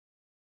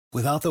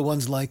Without the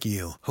ones like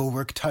you, who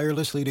work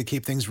tirelessly to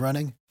keep things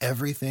running,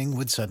 everything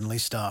would suddenly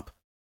stop.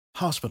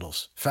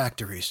 Hospitals,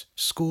 factories,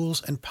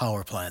 schools, and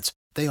power plants,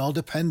 they all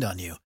depend on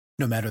you.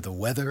 No matter the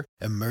weather,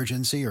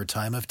 emergency, or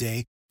time of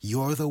day,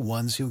 you're the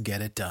ones who get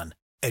it done.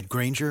 At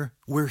Grainger,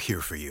 we're here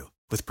for you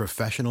with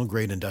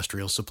professional-grade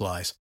industrial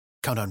supplies.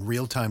 Count on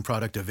real-time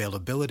product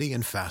availability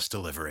and fast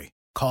delivery.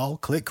 Call,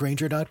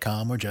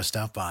 clickgrainger.com, or just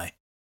stop by.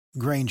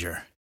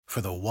 Grainger, for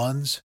the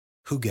ones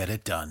who get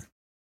it done.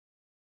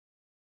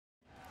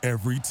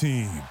 Every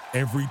team,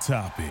 every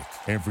topic,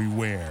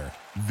 everywhere.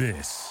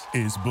 This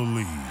is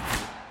Believe.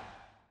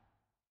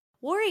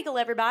 War Eagle,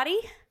 everybody.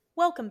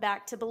 Welcome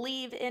back to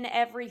Believe in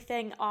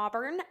Everything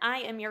Auburn. I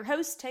am your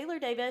host, Taylor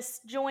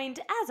Davis, joined,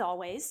 as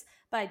always,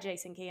 by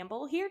Jason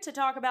Campbell, here to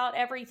talk about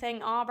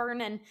everything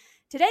Auburn. And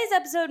today's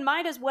episode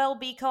might as well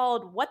be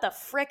called What the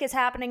Frick is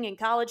Happening in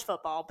College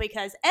Football?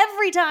 Because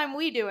every time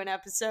we do an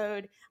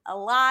episode, a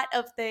lot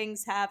of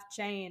things have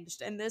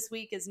changed. And this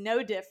week is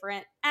no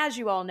different. As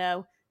you all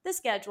know, the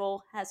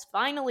schedule has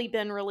finally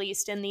been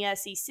released in the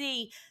SEC,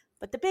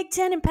 but the Big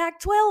Ten and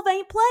Pac-12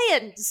 ain't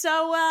playing.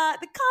 So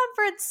the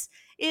conference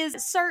is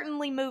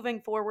certainly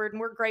moving forward, and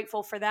we're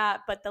grateful for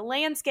that. But the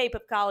landscape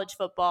of college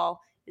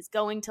football is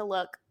going to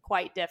look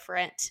quite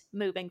different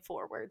moving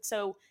forward.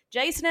 So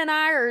Jason and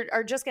I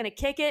are just going to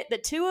kick it. The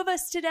two of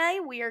us today,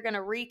 we are going to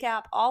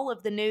recap all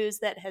of the news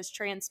that has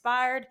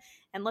transpired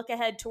and look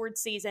ahead towards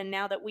season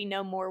now that we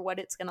know more what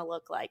it's going to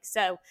look like.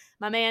 So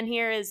my man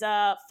here is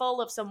full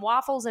of some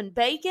waffles and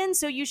bacon,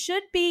 so you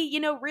should be,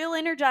 real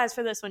energized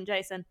for this one,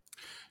 Jason.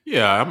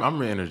 Yeah,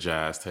 I'm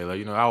energized, Taylor.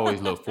 I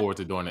always look forward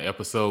to doing an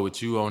episode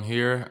with you on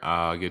here.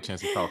 Get a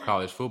chance to talk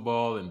college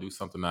football and do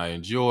something I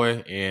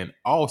enjoy. And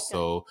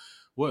also,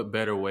 what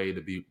better way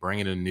to be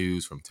bringing the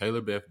news from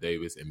Taylor Beth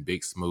Davis and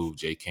Big Smooth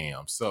J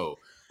Cam. So,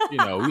 we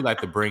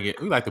like to bring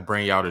it. We like to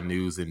bring y'all the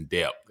news in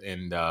depth.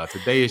 And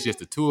today is just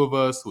the two of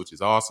us, which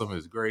is awesome.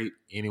 It's great,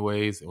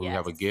 anyways. And we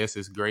have a guest.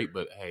 It's great,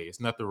 but hey,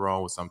 it's nothing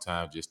wrong with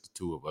sometimes just the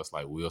two of us,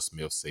 like Will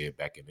Smith said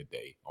back in the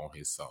day on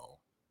his song.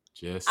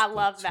 I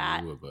love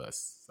that. Two of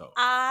us. So.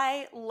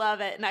 I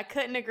love it, and I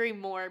couldn't agree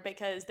more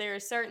because there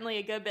is certainly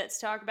a good bit to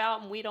talk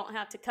about, and we don't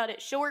have to cut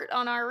it short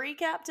on our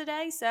recap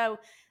today, so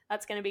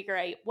that's going to be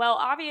great. Well,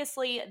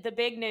 obviously, the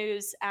big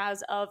news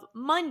as of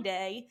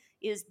Monday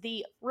is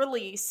the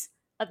release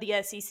of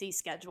the SEC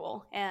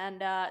schedule,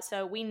 and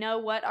so we know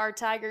what our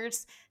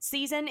Tigers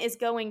season is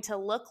going to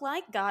look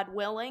like. God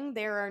willing,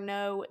 there are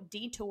no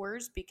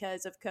detours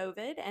because of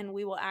COVID, and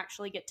we will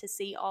actually get to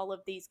see all of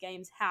these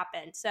games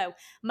happen. So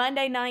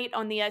Monday night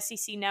on the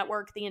SEC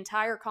Network, the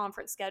entire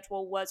conference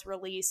schedule was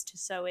released.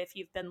 So if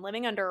you've been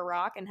living under a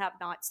rock and have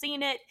not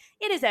seen it,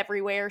 it is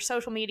everywhere.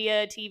 Social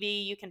media,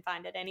 TV, you can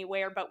find it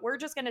anywhere. But we're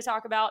just going to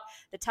talk about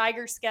the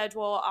Tigers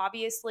schedule.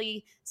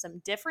 Obviously,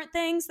 some different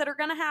things that are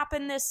going to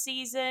happen this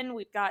season.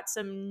 We've got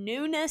some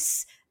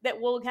newness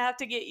that we'll have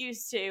to get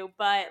used to,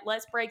 but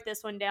let's break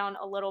this one down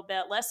a little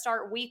bit. Let's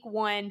start week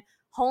 1,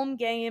 home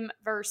game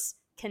versus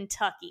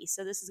Kentucky.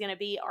 So this is going to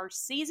be our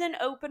season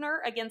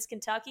opener against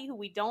Kentucky, who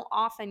we don't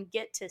often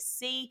get to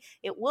see.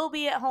 It will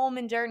be at home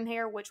in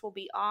Jordan-Hare, which will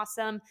be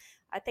awesome.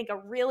 I think a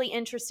really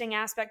interesting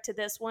aspect to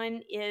this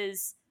one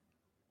is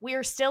we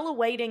are still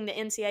awaiting the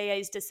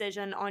NCAA's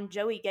decision on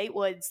Joey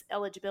Gatewood's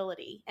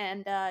eligibility.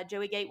 And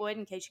Joey Gatewood,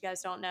 in case you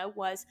guys don't know,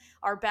 was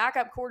our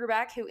backup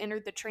quarterback who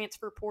entered the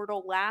transfer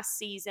portal last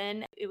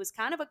season. It was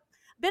kind of a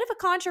bit of a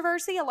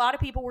controversy. A lot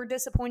of people were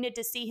disappointed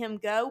to see him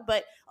go,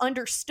 but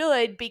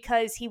understood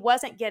because he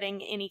wasn't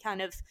getting any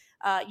kind of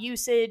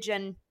usage,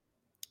 and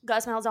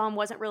Gus Malzahn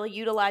wasn't really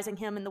utilizing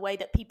him in the way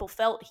that people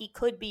felt he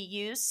could be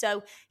used.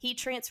 So he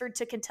transferred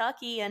to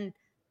Kentucky, and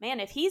man,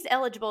 if he's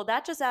eligible,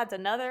 that just adds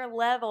another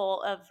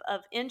level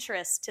of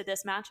interest to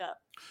this matchup.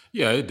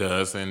 Yeah, it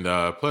does. And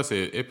plus,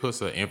 it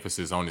puts an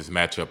emphasis on this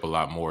matchup a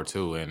lot more,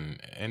 too. And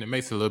it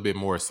makes it a little bit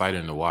more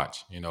exciting to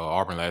watch.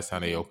 Auburn, last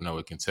time they opened up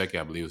with Kentucky,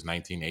 I believe it was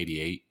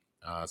 1988.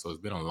 So it's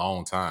been a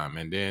long time.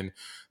 And then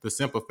the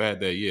simple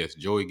fact that, yes,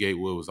 Joey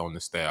Gatewood was on the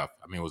staff.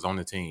 Was on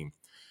the team.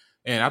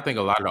 And I think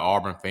a lot of the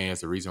Auburn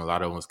fans, the reason a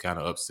lot of them was kind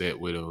of upset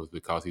with him was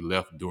because he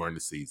left during the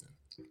season.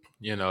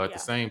 At the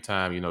same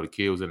time, the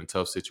kid was in a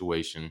tough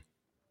situation.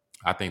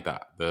 I think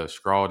the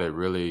straw that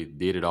really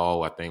did it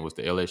all, I think, was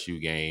the LSU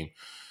game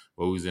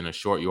where he was in a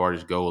short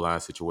yardage goal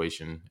line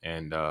situation.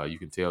 And you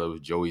can tell it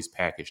was Joey's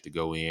package to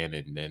go in.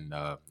 And then,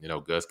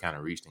 Gus kind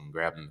of reached and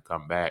grabbed him to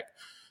come back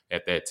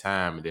at that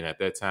time. And then at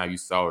that time, you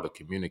saw the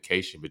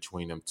communication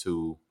between them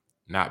two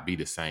not be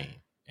the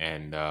same.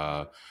 And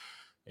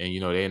they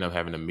ended up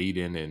having a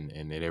meeting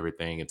and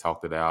everything and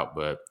talked it out.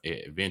 But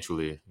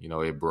eventually,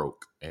 it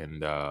broke.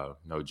 And,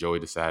 Joey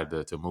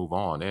decided to move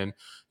on. And,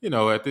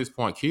 at this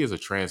point, kids are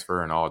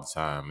transferring all the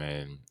time.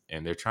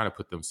 And they're trying to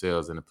put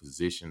themselves in a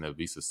position to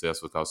be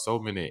successful because so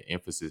many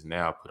emphasis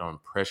now put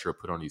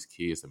on these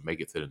kids to make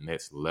it to the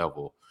next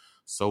level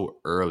so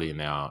early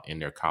now in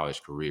their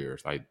college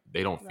careers. Like,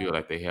 they don't feel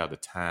like they have the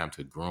time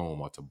to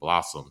groom or to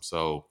blossom.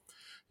 So,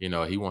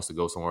 he wants to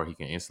go somewhere he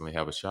can instantly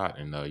have a shot.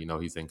 And,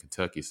 he's in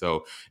Kentucky.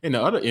 So, and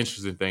the other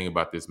interesting thing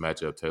about this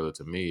matchup, Taylor,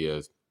 to me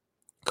is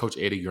Coach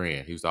Eddie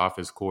Grant. He was the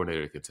offensive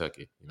coordinator at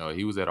Kentucky. You know,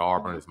 he was at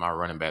Auburn as my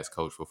running backs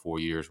coach for 4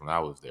 years when I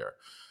was there.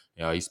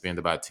 You know, he spent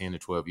about 10 to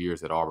 12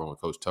 years at Auburn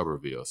with Coach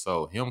Tuberville.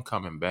 So him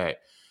coming back,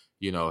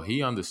 you know,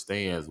 he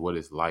understands what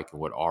it's like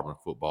and what Auburn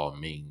football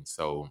means.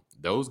 So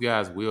those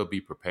guys will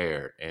be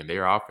prepared, and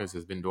their offense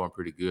has been doing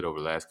pretty good over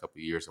the last couple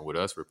of years. And with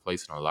us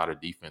replacing a lot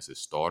of defensive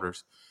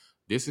starters,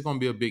 this is going to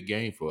be a big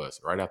game for us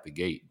right out the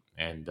gate.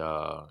 And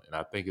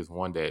I think it's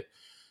one that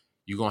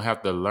you're going to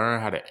have to learn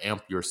how to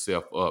amp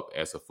yourself up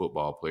as a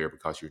football player,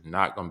 because you're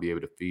not going to be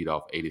able to feed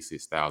off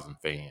 86,000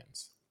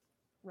 fans.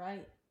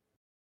 Right.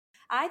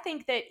 I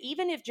think that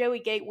even if Joey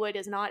Gatewood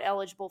is not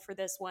eligible for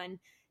this one,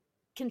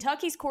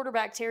 Kentucky's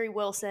quarterback, Terry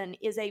Wilson,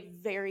 is a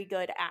very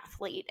good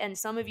athlete. And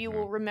some of you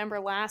will remember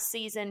last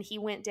season, he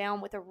went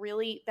down with a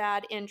really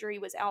bad injury,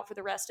 was out for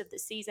the rest of the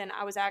season.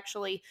 I was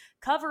actually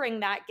covering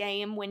that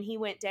game when he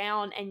went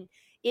down, and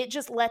it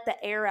just let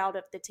the air out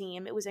of the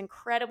team. It was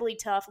incredibly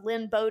tough.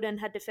 Lynn Bowden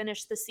had to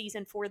finish the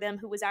season for them,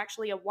 who was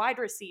actually a wide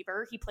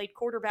receiver. He played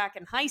quarterback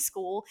in high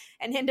school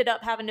and ended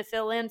up having to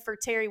fill in for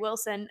Terry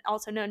Wilson,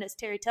 also known as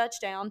Terry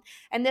Touchdown.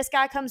 And this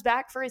guy comes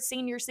back for his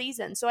senior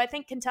season. So I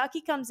think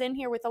Kentucky comes in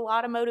here with a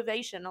lot of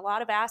motivation, a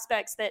lot of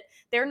aspects that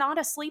they're not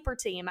a sleeper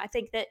team. I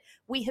think that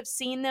we have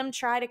seen them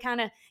try to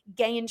kind of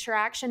gain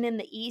traction in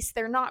the East.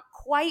 They're not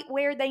quite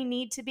where they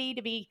need to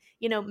be,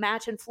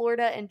 matching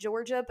Florida and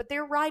Georgia, but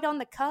they're right on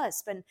the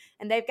cusp.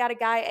 And they've got a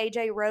guy,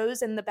 AJ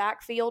Rose, in the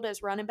backfield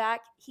as running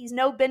back. He's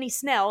no Benny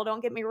Snell,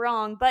 don't get me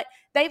wrong, but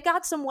they've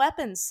got some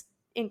weapons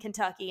in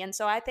Kentucky. And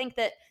so I think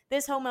that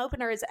this home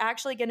opener is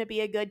actually going to be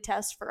a good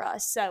test for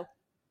us. So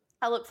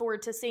I look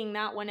forward to seeing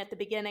that one at the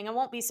beginning. I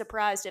won't be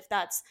surprised if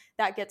that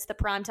gets the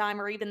primetime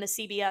or even the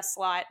CBS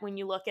slot when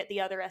you look at the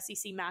other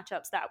SEC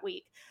matchups that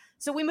week.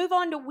 So we move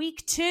on to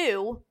week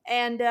 2,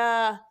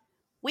 and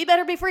we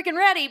better be freaking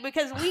ready,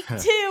 because week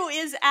 2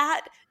 is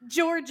at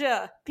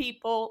Georgia,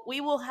 people.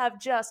 We will have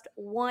just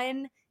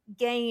one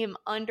game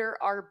under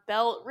our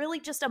belt, really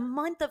just a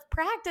month of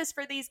practice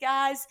for these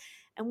guys.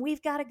 And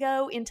we've got to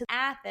go into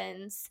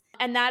Athens.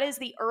 And that is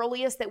the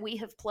earliest that we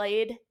have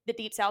played the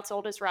Deep South's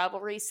oldest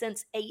rivalry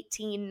since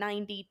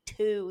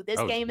 1892.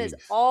 This game is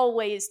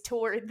always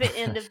toward the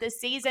end of the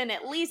season,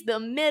 at least the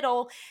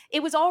middle.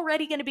 It was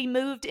already going to be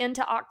moved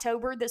into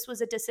October. This was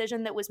a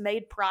decision that was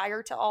made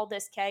prior to all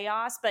this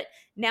chaos. But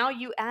now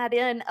you add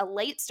in a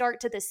late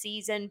start to the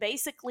season,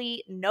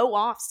 basically no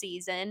off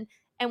season.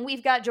 And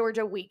we've got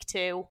Georgia week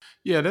 2.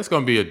 Yeah, that's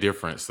going to be a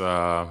difference.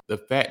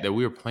 The fact that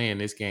we're playing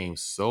this game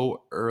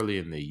so early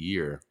in the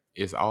year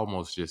is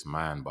almost just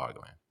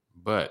mind-boggling.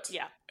 But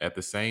at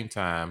the same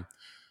time,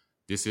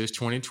 this is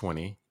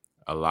 2020.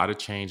 A lot of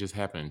changes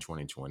happened in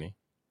 2020.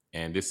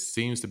 And this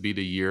seems to be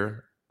the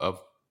year of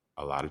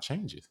a lot of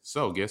changes.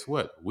 So guess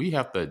what? We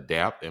have to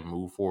adapt and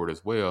move forward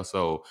as well.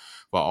 So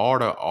for all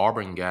the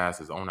Auburn guys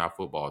that's on our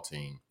football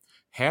team,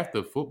 half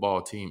the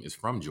football team is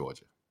from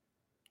Georgia.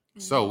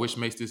 So, which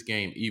makes this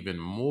game even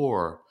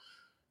more,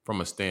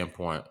 from a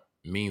standpoint,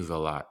 means a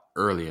lot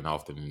early and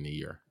often in the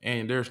year.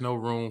 And there's no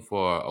room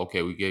for,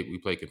 okay, we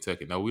play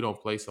Kentucky. No, we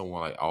don't play someone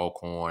like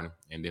Alcorn,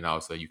 and then all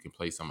of a sudden you can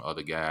play some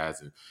other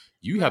guys. And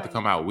you have to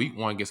come out week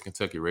 1 against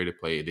Kentucky ready to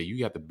play. And then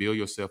you have to build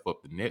yourself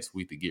up the next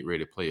week to get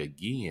ready to play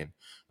again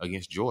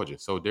against Georgia.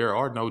 So there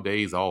are no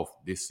days off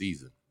this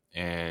season.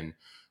 And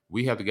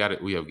we have got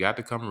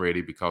to come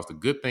ready, because the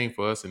good thing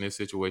for us in this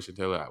situation,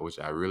 Taylor, which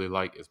I really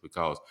like, is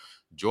because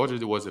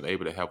Georgia wasn't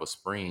able to have a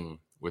spring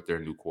with their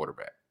new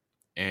quarterback,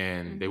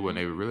 and they weren't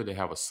able really to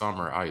have a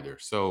summer either.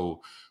 So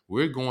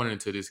we're going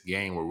into this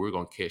game where we're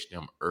going to catch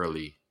them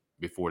early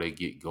before they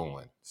get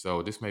going.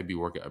 So this may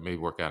work out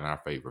in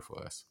our favor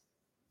for us.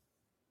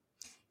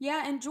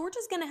 Yeah, and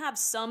Georgia's going to have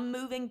some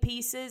moving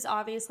pieces,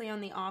 obviously, on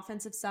the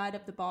offensive side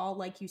of the ball.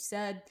 Like you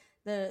said,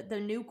 the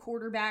new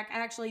quarterback,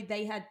 actually,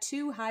 they had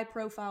 2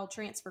 high-profile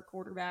transfer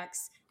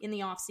quarterbacks in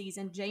the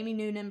offseason, Jamie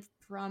Noonan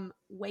from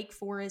Wake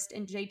Forest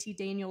and JT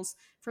Daniels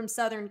from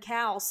Southern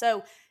Cal.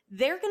 So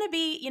they're going to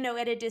be,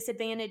 at a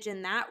disadvantage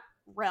in that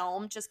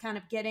realm, just kind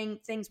of getting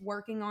things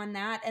working on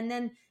that. And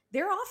then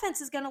their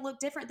offense is going to look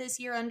different this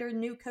year under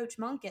new coach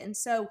Monken.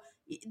 So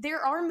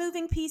there are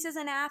moving pieces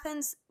in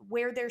Athens.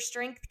 Where their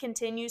strength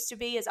continues to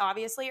be is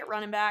obviously at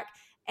running back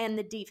and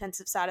the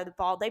defensive side of the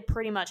ball. They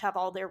pretty much have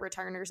all their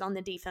returners on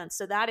the defense.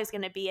 So that is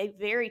going to be a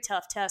very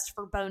tough test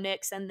for Bo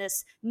Nix and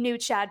this new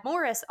Chad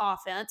Morris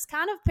offense.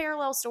 Kind of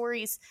parallel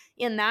stories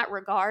in that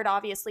regard.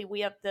 Obviously,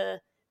 we have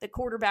the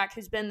quarterback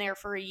who's been there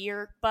for a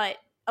year, but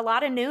a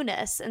lot of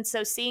newness. And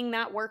so seeing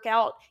that work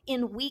out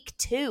in week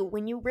 2,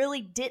 when you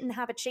really didn't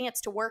have a chance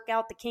to work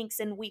out the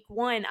kinks in week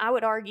 1, I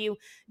would argue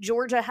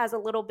Georgia has a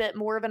little bit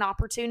more of an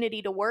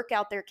opportunity to work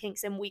out their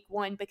kinks in week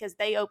 1, because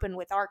they open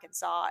with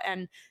Arkansas.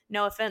 And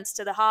no offense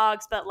to the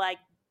Hogs, but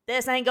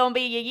this ain't going to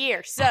be your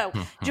year. So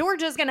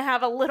Georgia's going to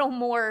have a little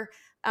more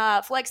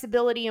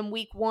flexibility in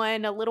week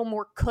 1, a little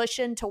more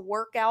cushion to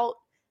work out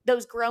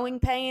those growing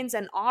pains,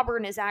 and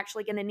Auburn is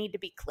actually going to need to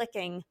be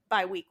clicking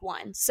by week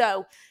 1.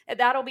 So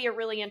that'll be a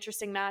really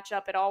interesting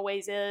matchup. It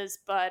always is,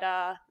 but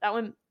that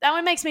one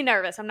makes me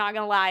nervous. I'm not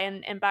going to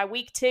lie. And by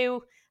week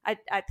 2,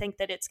 I think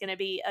that it's going to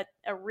be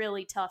a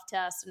really tough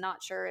test. I'm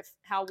not sure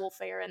how we'll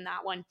fare in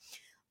that one.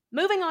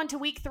 Moving on to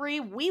week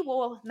 3, we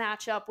will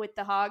match up with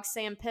the Hogs.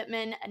 Sam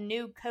Pittman, a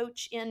new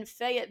coach in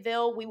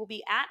Fayetteville. We will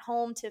be at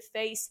home to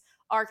face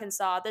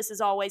Arkansas. This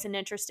is always an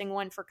interesting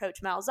one for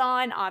Coach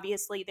Malzahn.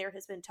 Obviously, there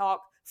has been talk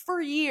for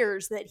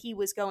years that he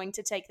was going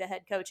to take the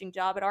head coaching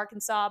job at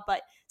Arkansas,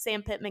 but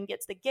Sam Pittman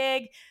gets the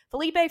gig.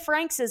 Felipe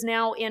Franks is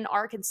now in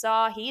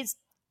Arkansas. He's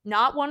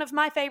not one of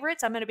my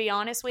favorites, I'm going to be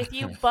honest with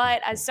you,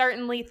 but I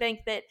certainly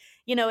think that,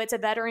 it's a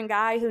veteran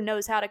guy who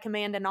knows how to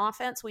command an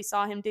offense. We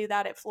saw him do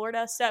that at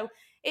Florida. So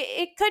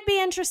it could be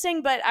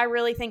interesting, but I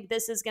really think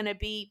this is going to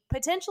be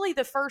potentially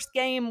the first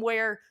game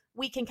where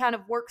we can kind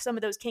of work some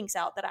of those kinks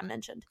out that I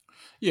mentioned.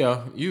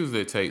 Yeah,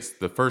 usually it takes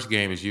the first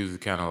game is usually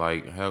kind of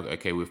like,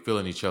 okay, we're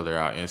filling each other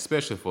out, and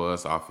especially for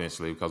us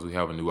offensively because we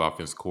have a new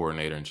offense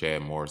coordinator in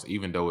Chad Morris.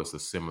 Even though it's a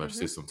similar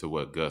system to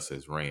what Gus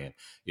has ran,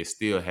 it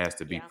still has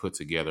to be put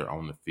together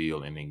on the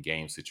field and in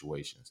game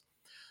situations.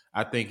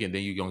 I think, and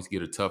then you're going to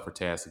get a tougher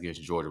task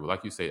against Georgia. But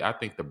like you say, I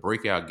think the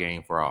breakout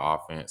game for our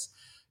offense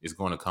is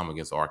going to come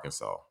against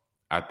Arkansas.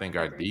 I think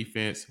our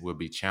defense will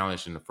be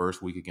challenged in the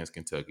first week against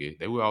Kentucky.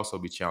 They will also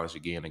be challenged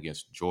again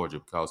against Georgia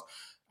because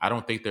I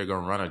don't think they're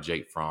going to run a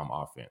Jake Fromm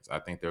offense. I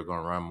think they're going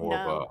to run more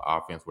of an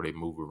offense where they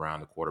move around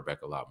the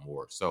quarterback a lot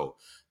more. So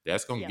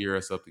that's going to gear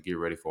us up to get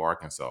ready for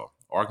Arkansas.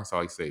 Arkansas,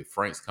 like I say,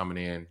 Frank's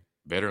coming in,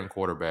 veteran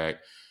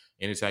quarterback.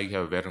 Anytime you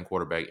have a veteran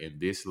quarterback in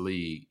this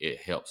league, it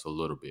helps a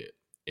little bit.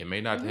 It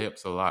may not help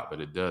a lot, but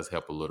it does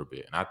help a little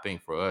bit. And I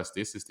think for us,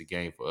 this is the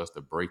game for us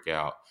to break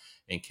out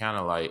and kind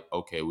of like,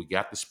 okay, we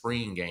got the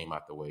spring game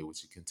out the way,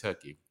 which is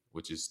Kentucky,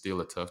 which is still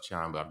a tough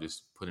challenge, but I'm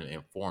just putting it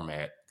in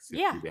format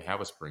since we didn't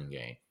have a spring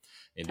game.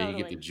 And then you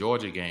get the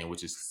Georgia game,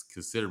 which is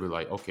considerably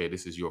like, okay,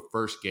 this is your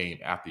first game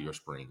after your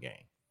spring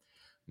game.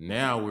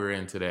 Now we're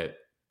into that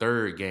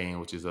third game,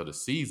 which is of the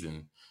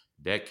season.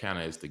 That kind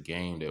of is the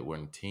game that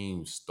when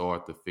teams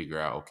start to figure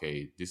out,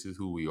 okay, this is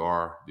who we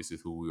are, this is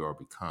who we are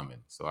becoming.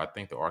 So I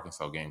think the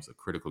Arkansas game is a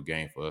critical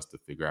game for us to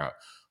figure out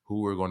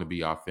who we're going to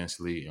be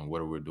offensively and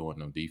what are we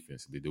doing on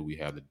defensively. Do we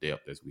have the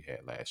depth as we had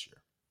last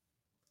year?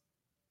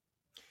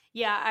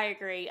 Yeah, I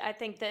agree. I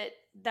think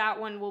that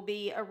one will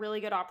be a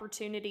really good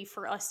opportunity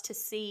for us to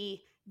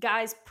see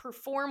guys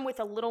perform with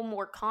a little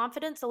more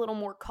confidence, a little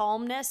more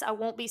calmness. I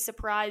won't be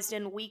surprised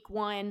in week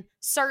 1,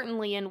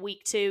 certainly in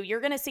week 2. You're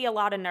going to see a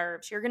lot of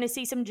nerves. You're going to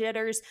see some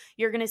jitters.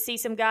 You're going to see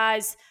some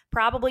guys,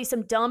 probably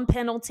some dumb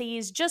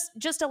penalties,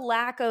 just a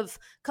lack of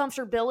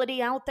comfortability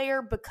out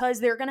there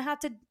because they're going to have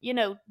to,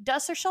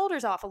 dust their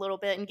shoulders off a little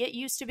bit and get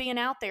used to being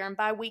out there. And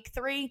by week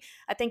 3,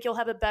 I think you'll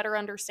have a better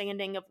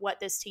understanding of what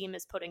this team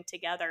is putting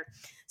together.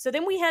 So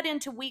then we head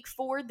into week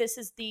 4. This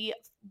is the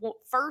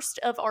first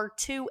of our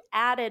 2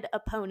 added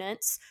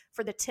opponents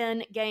for the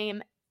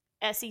 10-game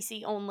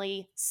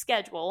SEC-only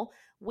schedule.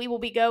 We will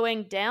be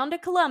going down to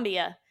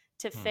Columbia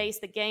to face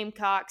the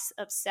Gamecocks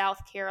of South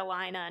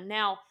Carolina.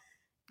 Now,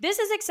 this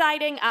is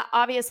exciting.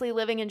 Obviously,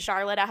 living in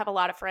Charlotte, I have a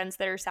lot of friends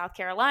that are South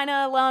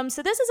Carolina alums,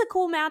 so this is a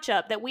cool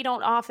matchup that we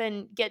don't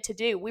often get to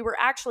do. We were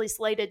actually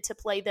slated to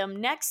play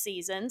them next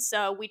season,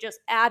 so we just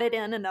added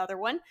in another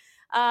one.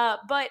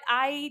 But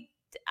I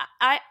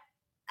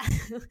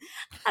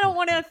don't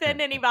want to offend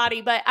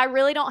anybody, but I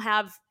really don't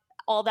have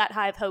all that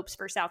high of hopes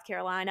for South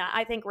Carolina.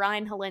 I think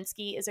Ryan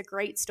Hilinski is a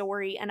great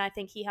story, and I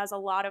think he has a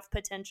lot of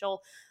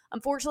potential.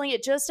 Unfortunately,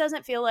 it just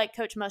doesn't feel like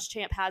Coach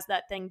Muschamp has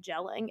that thing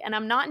gelling, and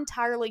I'm not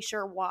entirely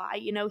sure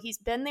why. He's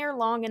been there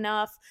long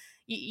enough.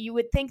 You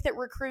would think that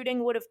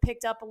recruiting would have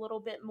picked up a little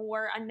bit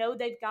more. I know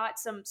they've got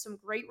some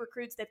great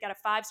recruits. They've got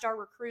a 5-star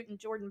recruit in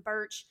Jordan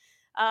Birch,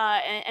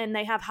 and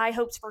they have high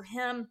hopes for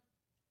him.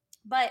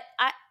 But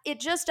it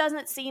just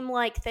doesn't seem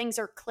like things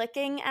are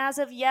clicking as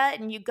of yet.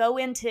 And you go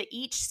into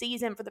each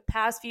season for the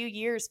past few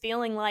years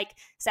feeling like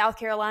South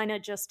Carolina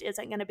just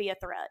isn't going to be a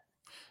threat.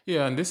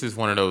 Yeah, and this is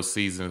one of those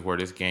seasons where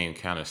this game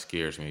kind of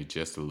scares me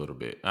just a little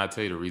bit. And I'll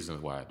tell you the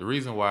reasons why. The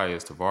reason why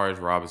is Tavares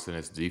Robinson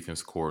is the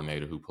defense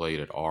coordinator who played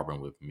at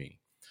Auburn with me.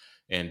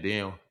 And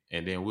then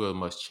Will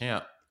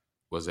Muschamp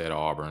was at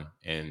Auburn,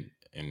 and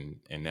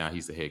now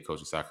he's the head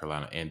coach of South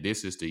Carolina. And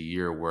this is the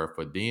year where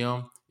for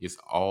them, it's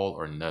all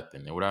or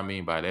nothing. And what I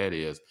mean by that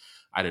is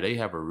either they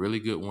have a really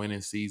good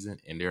winning season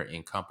and they're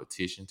in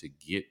competition to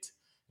get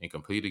and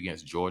compete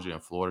against Georgia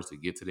and Florida to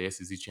get to the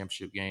SEC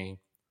championship game,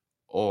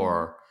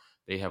 or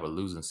they have a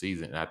losing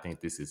season. And I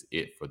think this is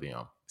it for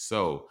them.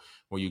 So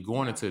when you're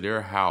going into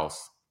their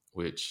house,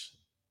 which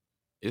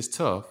is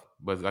tough,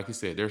 but like you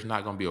said, there's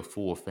not going to be a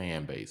full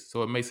fan base.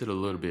 So it makes it a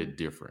little bit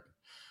different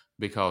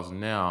because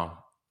now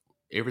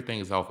everything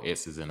is off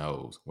X's and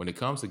O's. When it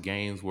comes to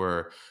games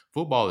where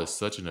football is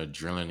such an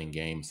adrenaline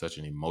game, such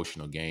an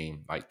emotional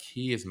game, like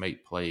kids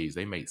make plays,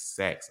 they make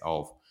sacks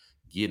off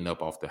getting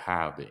up off the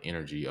high of the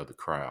energy of the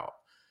crowd.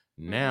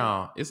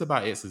 Now it's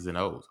about X's and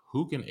O's.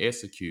 Who can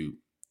execute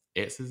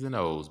X's and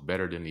O's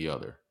better than the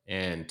other?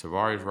 And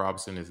Tavares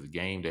Robinson is a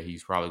game that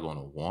he's probably going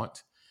to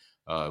want.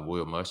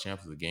 Will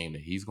Muschamp is a game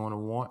that he's going to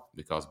want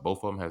because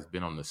both of them has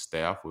been on the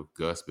staff with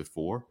Gus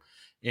before.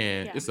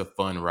 And Yeah. it's a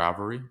fun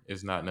rivalry.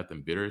 It's not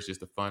nothing bitter. It's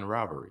just a fun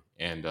rivalry.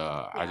 And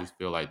I Yeah. just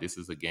feel like this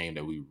is a game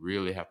that we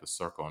really have to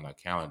circle on our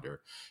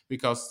calendar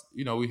because,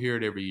 we hear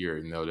it every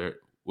year. There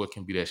what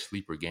can be that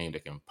sleeper game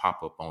that can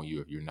pop up on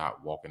you if you're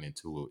not walking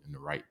into it in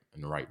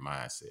the right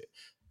mindset.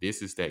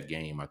 This is that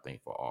game, I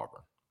think, for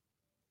Auburn.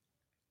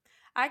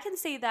 I can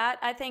see that.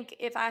 I think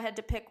if I had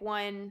to pick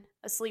one,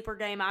 a sleeper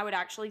game, I would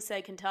actually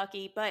say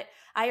Kentucky. But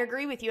I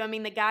agree with you. I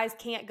mean, the guys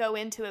can't go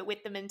into it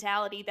with the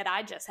mentality that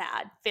I just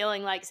had,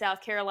 feeling like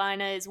South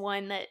Carolina is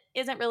one that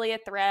isn't really a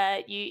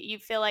threat. You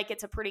feel like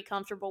it's a pretty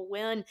comfortable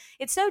win.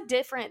 It's so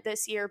different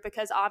this year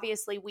because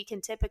obviously we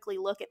can typically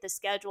look at the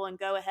schedule and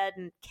go ahead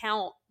and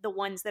count the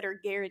ones that are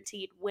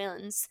guaranteed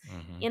wins.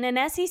 Mm-hmm. In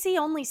an SEC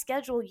only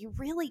schedule, you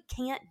really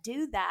can't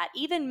do that.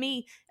 Even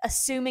me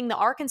assuming the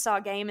Arkansas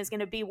game is going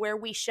to be where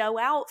we show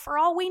out, for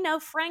all we know,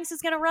 Franks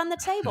is going to run the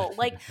table.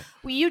 Like,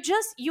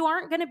 you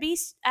aren't going to be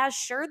as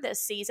sure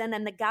this season,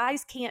 and the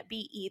guys can't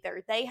be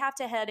either. They have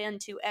to head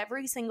into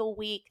every single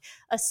week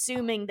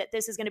assuming that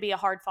this is going to be a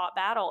hard fought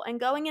battle. And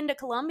going into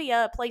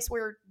Columbia, a place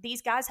where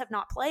these guys have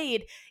not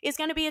played, is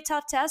going to be a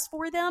tough test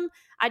for them.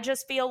 I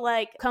just feel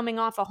like coming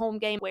off a home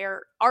game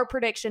where our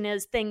prediction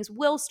is things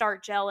will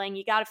start gelling,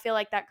 you got to feel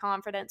like that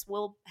confidence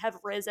will have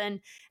risen.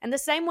 And the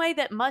same way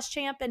that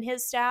Muschamp and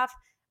his staff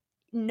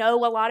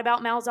know a lot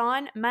about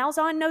Malzahn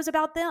knows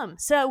about them.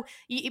 So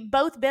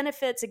both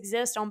benefits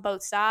exist on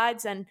both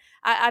sides. And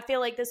I feel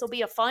like this will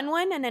be a fun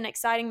one and an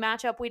exciting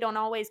matchup we don't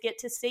always get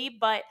to see,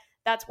 but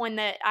that's one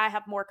that I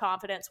have more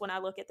confidence when I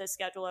look at this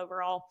schedule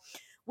overall.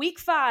 Week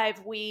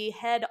 5, we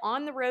head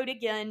on the road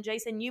again.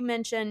 Jason, you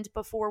mentioned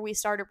before we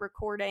started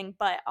recording,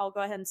 but I'll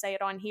go ahead and say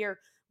it on here.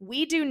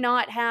 We do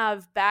not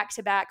have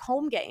back-to-back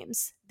home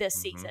games this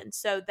season.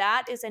 So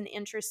that is an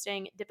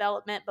interesting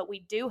development, but we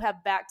do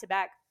have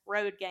back-to-back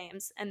road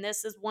games, and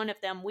this is one of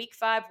them. Week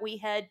 5, we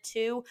head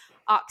to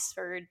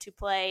Oxford to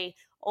play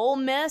Ole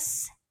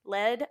Miss,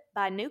 led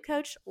by new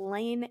coach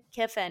Lane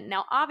Kiffin.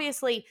 Now,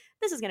 obviously,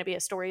 this is going to be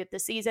a story of the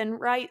season,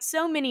 right?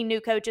 So many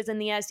new coaches in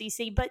the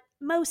SEC, but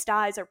most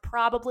eyes are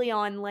probably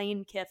on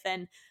Lane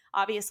Kiffin.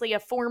 Obviously, a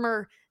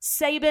former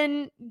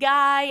Saban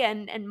guy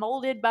and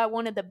molded by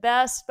one of the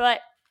best, but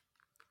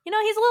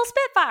he's a little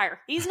spitfire.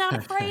 He's not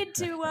afraid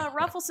to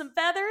ruffle some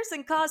feathers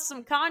and cause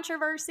some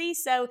controversy.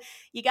 So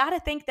you got to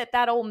think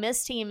that Ole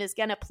Miss team is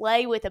going to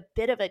play with a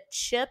bit of a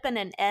chip and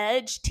an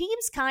edge.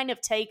 Teams kind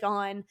of take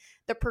on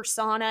the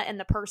persona and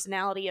the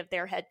personality of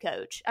their head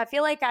coach. I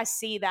feel like I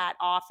see that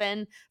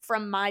often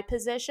from my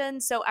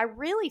position. So I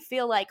really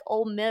feel like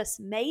Ole Miss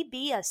may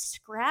be a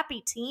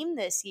scrappy team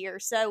this year.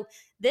 So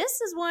this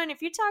is one,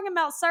 if you're talking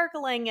about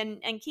circling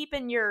and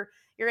keeping your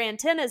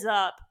antennas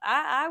up,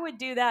 I would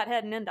do that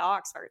heading into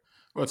Oxford.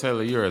 Well,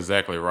 Taylor, you're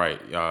exactly right.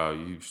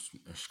 You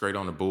straight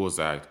on the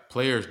bullseye.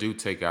 Players do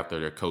take after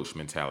their coach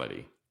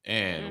mentality.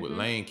 And with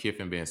Lane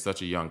Kiffin being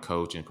such a young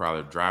coach and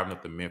probably driving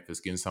up to Memphis,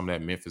 getting some of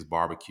that Memphis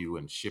barbecue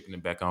and shipping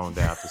it back on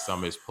down to some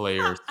of his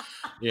players,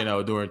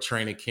 during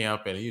training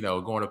camp and,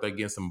 going up there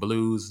getting some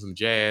blues, some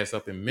jazz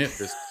up in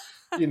Memphis,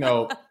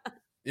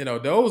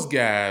 those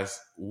guys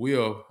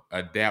will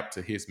adapt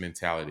to his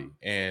mentality.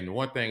 And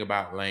one thing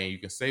about Lane, you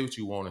can say what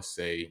you want to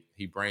say.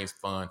 He brings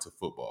fun to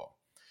football.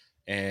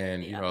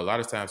 And, a lot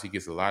of times he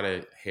gets a lot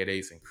of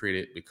headaches and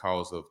credit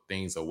because of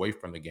things away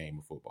from the game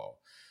of football.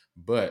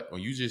 But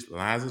when you just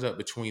lines it up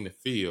between the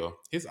field,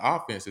 his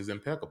offense is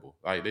impeccable.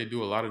 Like, they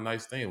do a lot of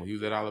nice things. When he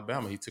was at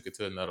Alabama, he took it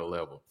to another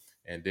level.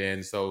 And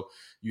then, so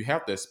you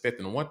have to expect,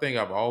 and one thing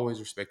I've always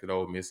respected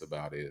Ole Miss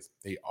about is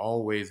they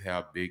always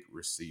have big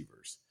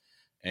receivers.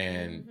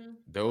 And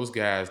those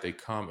guys, they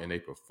come and they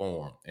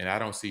perform. And I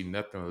don't see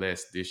nothing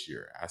less this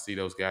year. I see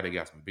those guys, they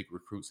got some big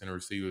recruits in the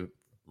receiver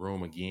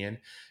room again.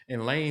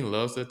 And Lane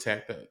loves to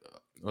attack the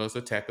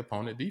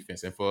opponent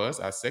defense. And for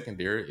us, our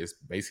secondary is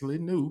basically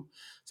new.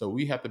 So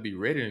we have to be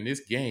ready in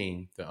this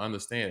game to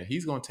understand that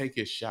he's going to take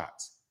his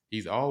shots.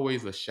 He's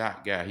always a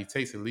shot guy. He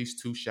takes at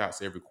least 2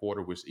 shots every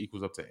quarter, which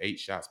equals up to 8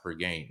 shots per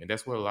game. And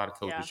that's what a lot of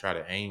coaches try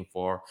to aim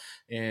for.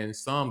 And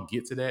some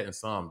get to that and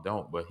some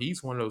don't. But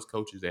he's one of those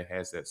coaches that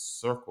has that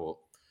circle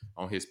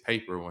on his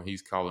paper when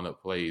he's calling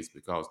up plays,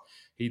 because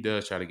he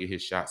does try to get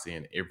his shots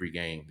in every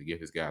game to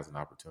give his guys an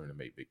opportunity to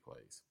make big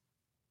plays.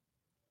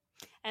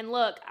 And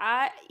look,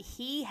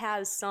 he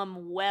has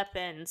some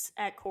weapons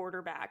at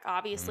quarterback.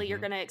 Obviously, you're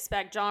going to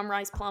expect John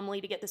Rice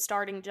Plumlee to get the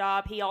starting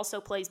job. He also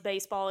plays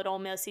baseball at Ole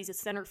Miss. He's a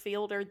center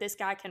fielder. This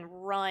guy can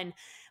run.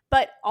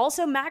 But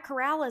also Matt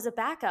Corral as a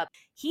backup.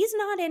 He's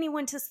not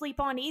anyone to sleep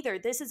on either.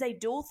 This is a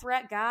dual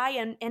threat guy,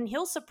 and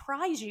he'll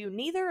surprise you.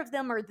 Neither of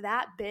them are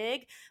that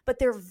big, but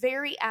they're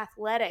very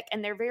athletic,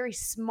 and they're very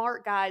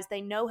smart guys. They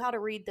know how to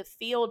read the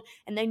field,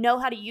 and they know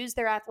how to use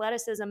their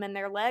athleticism and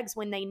their legs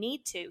when they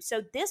need to.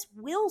 So this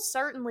will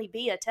certainly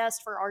be a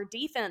test for our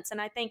defense. And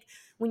I think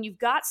when you've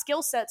got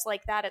skill sets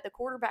like that at the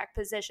quarterback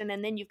position,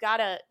 and then you've got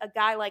a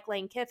guy like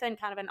Lane Kiffin,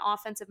 kind of an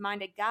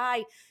offensive-minded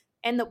guy,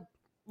 and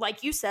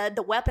like you said,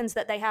 the weapons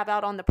that they have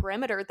out on the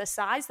perimeter, the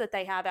size that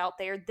they have out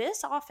there,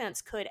 this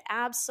offense could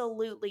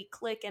absolutely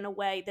click in a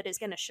way that is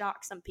going to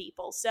shock some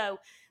people. So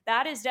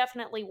that is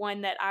definitely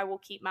one that I will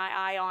keep my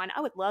eye on.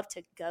 I would love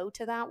to go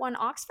to that one.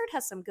 Oxford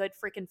has some good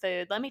freaking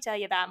food. Let me tell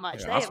you that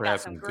much. Yeah, They have Oxford got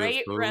has some some good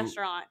great food,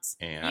 restaurants.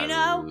 and You I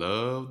know,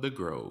 love the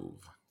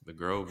Grove. The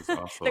Grove is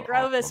also the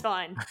Grove is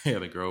awesome. fun. Yeah,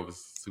 the Grove is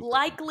super fun.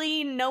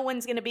 Likely no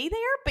one's going to be there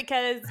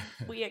because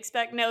we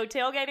expect no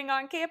tailgating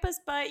on campus,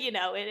 but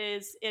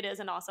it is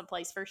an awesome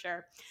place for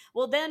sure.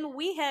 Well, then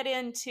we head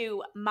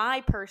into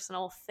my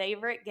personal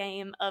favorite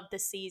game of the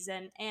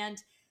season,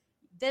 and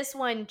this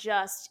one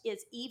just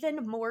is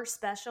even more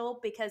special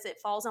because it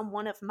falls on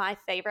one of my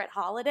favorite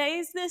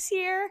holidays this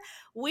year.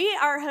 We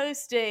are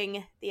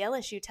hosting the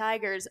LSU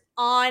Tigers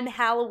on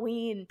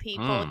Halloween,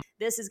 people. Mm.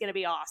 This is going to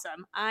be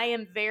awesome.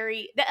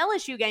 The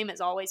LSU game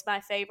is always my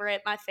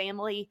favorite. My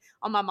family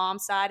on my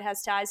mom's side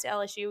has ties to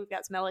LSU. We've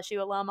got some LSU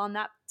alum on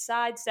that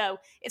side. So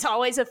it's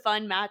always a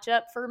fun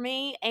matchup for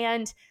me.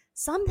 And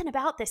something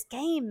about this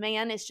game,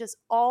 man, is just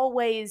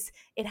always,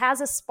 it has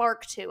a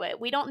spark to it.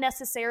 We don't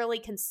necessarily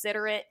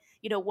consider it,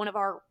 one of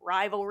our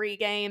rivalry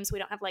games. We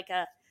don't have like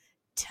a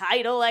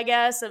title, I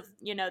guess, of,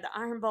 the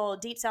Iron Bowl,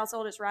 Deep South's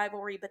oldest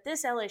rivalry, but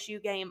this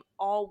LSU game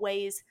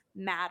always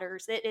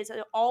matters. It is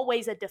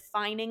always a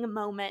defining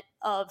moment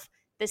of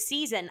the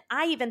season.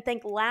 I even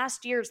think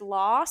last year's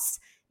loss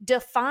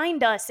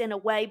defined us in a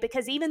way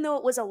because even though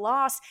it was a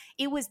loss,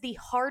 it was the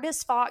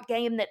hardest fought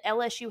game that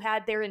LSU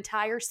had their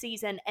entire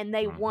season, and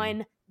they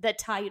won the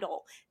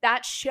title.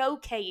 That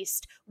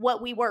showcased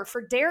what we were.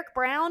 For Derek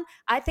Brown,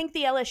 I think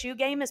the LSU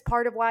game is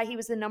part of why he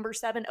was the number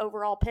 7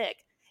 overall pick.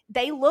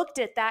 They looked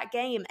at that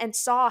game and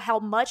saw how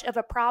much of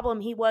a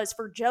problem he was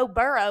for Joe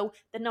Burrow,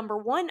 the number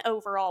 1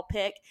 overall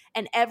pick,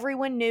 and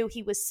everyone knew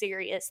he was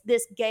serious.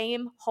 This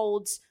game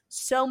holds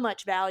so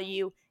much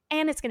value,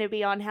 and it's going to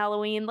be on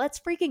Halloween. Let's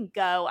freaking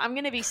go. I'm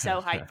going to be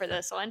so hyped for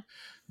this one.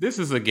 This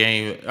is a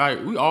game.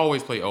 We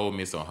always play Ole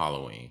Miss on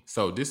Halloween,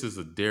 so this is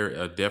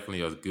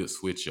definitely a good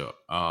switch up.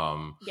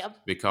 Yep.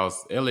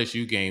 Because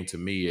LSU game to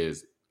me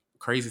is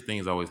crazy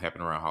things always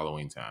happen around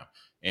Halloween time,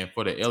 and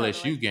for the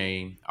LSU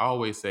game, I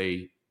always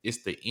say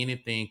it's the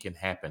anything can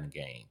happen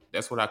game.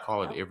 That's what I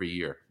call it every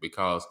year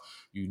because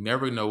you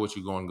never know what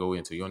you're going to go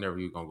into. You're never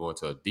going to go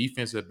into a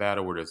defensive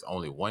battle where there's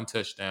only 1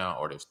 touchdown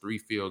or there's 3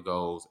 field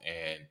goals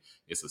and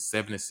it's a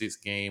 7-6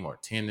 game or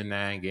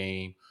 10-9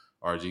 game,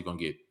 or are you going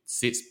to get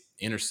 6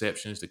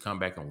 interceptions to come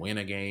back and win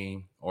a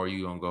game, or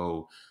you going to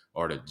go,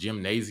 or the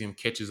gymnasium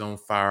catches on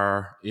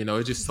fire.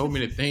 It's just so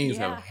many things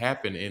have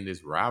happened in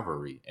this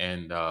rivalry.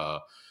 And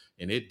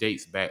it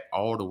dates back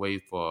all the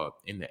way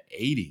in the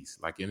 80s.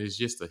 And it's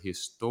just a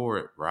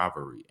historic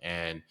rivalry.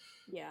 And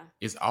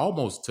it's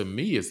almost, to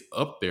me, it's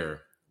up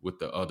there with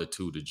the other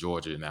two, the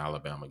Georgia and the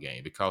Alabama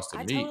game. Because to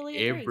me,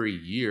 totally agree. every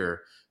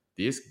year,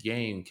 this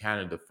game kind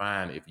of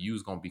defined if you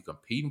was going to be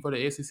competing for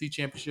the SEC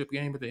championship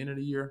game at the end of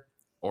the year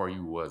or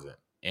you wasn't.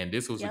 And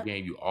this was a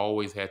game you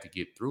always had to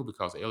get through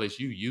because LSU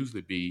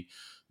usually be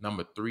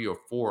number 3 or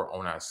 4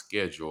 on our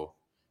schedule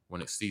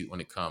when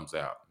it comes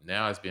out.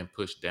 Now it's been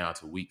pushed down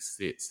to week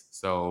 6.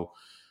 So,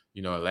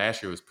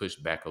 last year was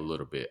pushed back a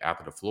little bit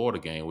after the Florida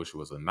game, which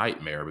was a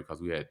nightmare because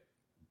we had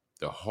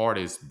the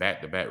hardest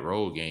back-to-back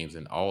road games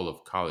in all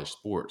of college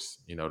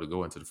sports, to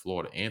go into the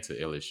Florida and to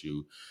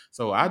LSU.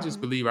 So I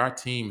just believe our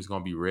team is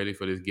going to be ready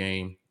for this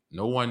game.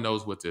 No one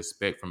knows what to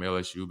expect from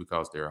LSU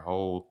because their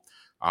whole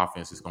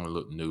offense is going to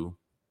look new.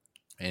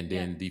 And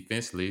then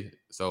defensively,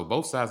 so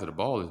both sides of the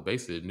ball is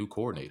basically new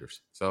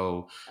coordinators.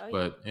 So,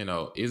 but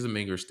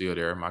Izminger's still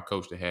there. My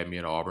coach that had me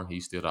at Auburn,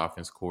 he's still the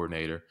offense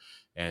coordinator,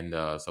 and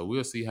so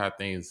we'll see how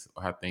things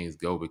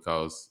go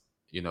because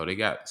they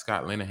got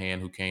Scott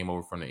Linehan who came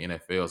over from the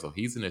NFL, so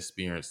he's an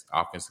experienced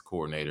offensive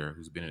coordinator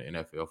who's been in the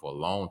NFL for a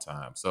long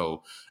time.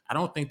 So I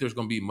don't think there's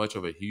going to be much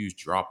of a huge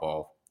drop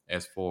off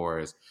as far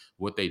as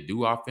what they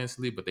do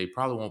offensively, but they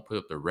probably won't put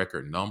up the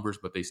record numbers,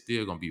 but they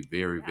still going to be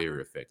very,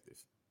 very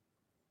effective.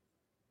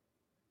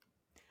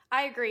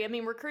 I agree. I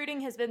mean,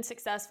 recruiting has been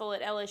successful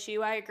at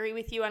LSU. I agree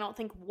with you. I don't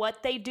think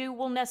what they do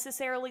will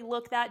necessarily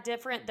look that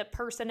different. The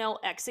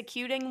personnel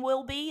executing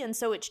will be. And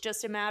so it's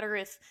just a matter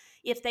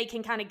if they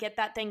can kind of get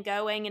that thing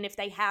going and if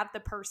they have the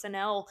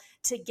personnel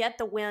to get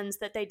the wins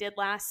that they did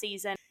last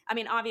season. I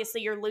mean,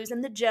 obviously you're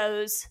losing the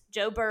Joes.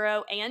 Joe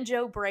Burrow and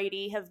Joe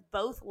Brady have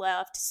both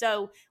left.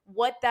 So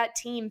what that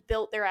team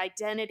built their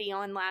identity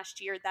on last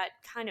year, that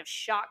kind of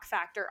shock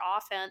factor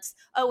offense.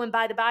 Oh, and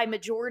by the by,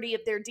 majority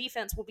of their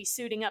defense will be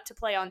suiting up to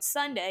play on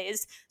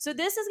Sundays. So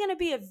this is going to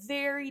be a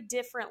very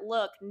different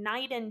look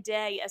night and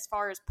day as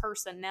far as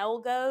personnel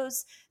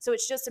goes. So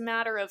it's just a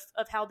matter of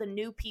how the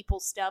new people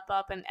step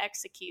up and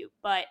execute.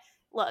 But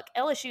look,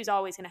 LSU is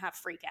always going to have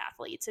freak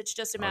athletes. It's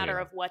just a matter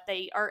of what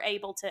they are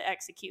able to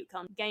execute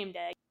come game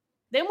day.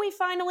 Then we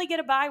finally get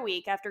a bye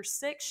week. After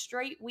 6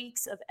 straight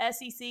weeks of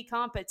SEC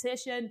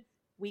competition,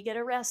 we get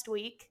a rest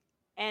week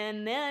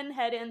and then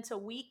head into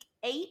week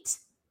 8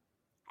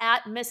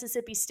 at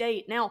Mississippi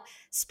State. Now,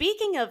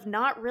 speaking of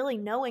not really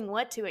knowing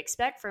what to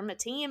expect from a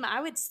team,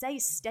 I would say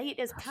State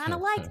is kind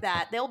of like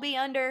that. They'll be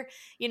under,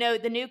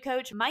 the new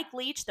coach, Mike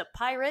Leach, the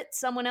Pirate,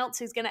 someone else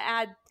who's going to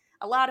add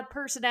a lot of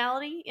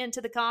personality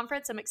into the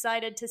conference. I'm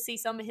excited to see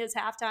some of his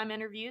halftime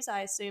interviews.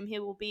 I assume he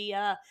will be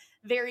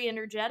very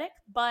energetic,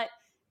 but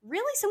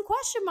really some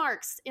question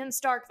marks in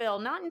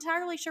Starkville. Not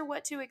entirely sure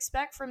what to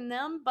expect from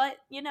them, but,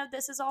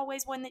 this is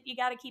always one that you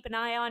got to keep an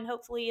eye on.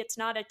 Hopefully it's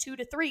not a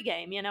 2-3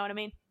 game, you know what I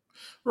mean?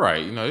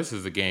 Right. This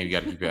is a game you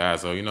got to keep your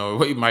eyes on. The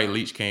way Mike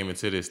Leach came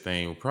into this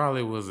thing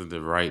probably wasn't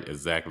the right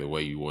exactly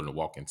way you want to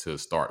walk into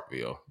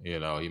Starkville.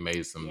 He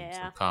made some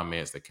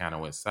comments that kind of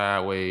went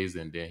sideways,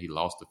 and then he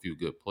lost a few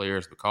good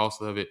players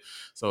because of it.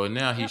 So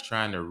now he's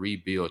trying to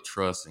rebuild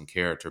trust and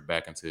character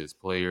back into his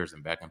players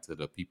and back into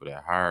the people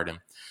that hired him.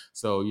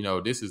 So,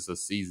 this is a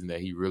season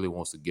that he really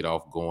wants to get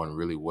off going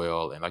really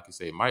well. And like you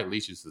say, Mike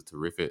Leach is a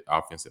terrific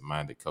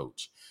offensive-minded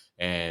coach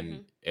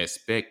and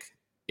expect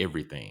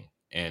everything.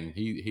 And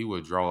he will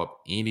draw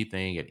up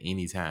anything at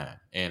any time.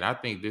 And I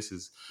think this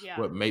is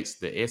what makes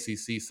the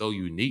SEC so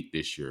unique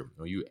this year.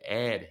 When you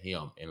add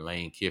him and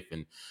Lane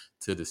Kiffin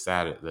to the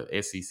side of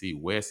the SEC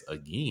West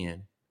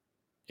again,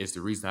 it's the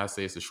reason I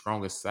say it's the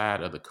strongest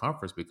side of the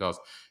conference, because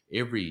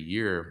every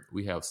year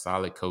we have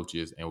solid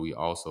coaches and we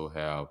also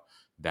have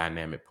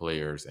dynamic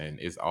players, and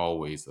it's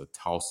always a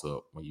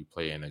toss-up when you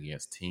playing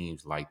against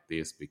teams like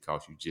this,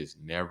 because you just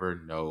never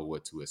know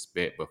what to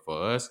expect. But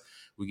for us,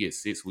 we get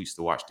 6 weeks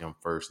to watch them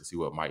first and see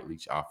what Mike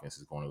Leach offense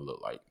is going to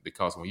look like,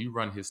 because when you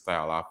run his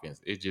style offense,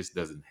 it just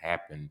doesn't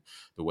happen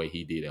the way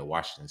he did at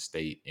Washington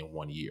State in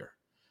 1 year,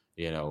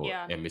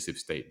 at Mississippi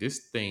State.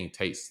 This thing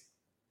takes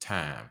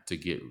time to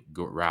get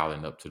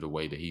riling up to the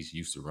way that he's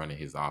used to running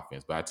his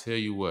offense. But I tell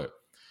you what,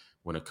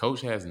 when a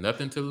coach has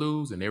nothing to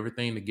lose and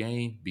everything to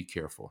gain, be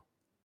careful.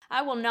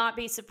 I will not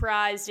be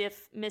surprised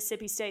if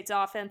Mississippi State's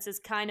offense is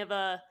kind of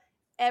a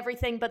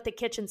everything but the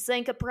kitchen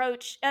sink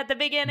approach at the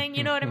beginning.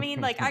 You know what I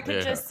mean? Like, I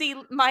could just see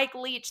Mike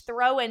Leach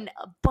throwing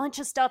a bunch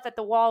of stuff at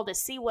the wall to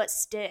see what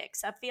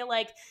sticks. I feel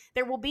like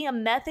there will be a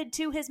method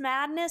to his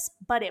madness,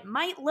 but it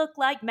might look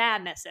like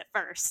madness at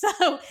first.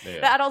 So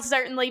that'll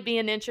certainly be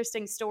an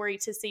interesting story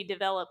to see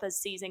develop as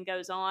season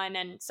goes on,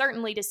 and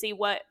certainly to see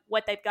what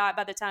they've got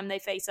by the time they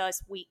face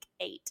us week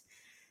 8.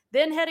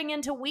 Then heading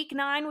into week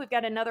 9, we've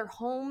got another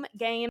home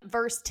game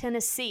versus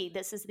Tennessee.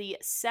 This is the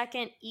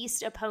second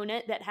East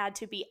opponent that had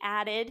to be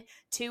added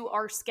to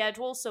our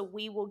schedule, so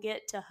we will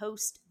get to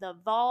host the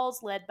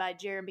Vols, led by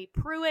Jeremy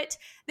Pruitt.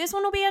 This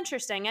one will be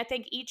interesting. I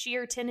think each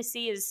year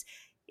Tennessee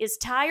is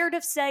tired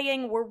of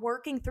saying we're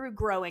working through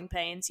growing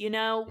pains.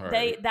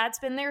 Right. That's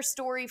been their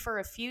story for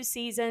a few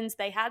seasons.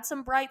 They had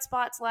some bright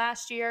spots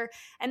last year,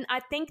 and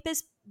I think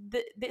this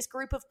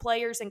group of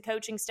players and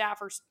coaching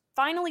staff are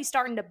finally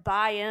starting to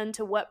buy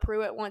into what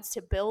Pruitt wants to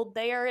build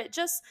there. It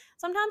just,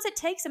 sometimes it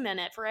takes a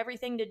minute for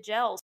everything to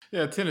gel.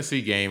 Yeah,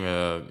 Tennessee game,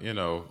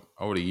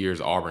 over the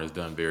years, Auburn has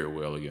done very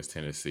well against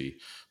Tennessee.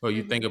 Well,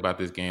 you think about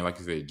this game, like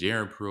you said,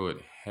 Jeremy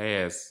Pruitt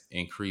has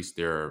increased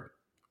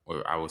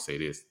I would say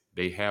this,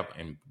 they have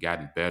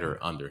gotten better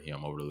under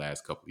him over the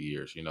last couple of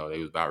years. They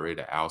was about ready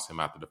to oust him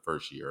after the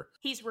first year.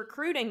 He's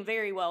recruiting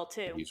very well,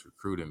 too. He's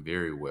recruiting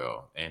very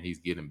well, and he's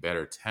getting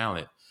better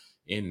talent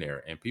in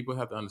there. And people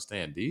have to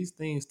understand these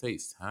things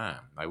takes time.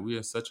 Like, we're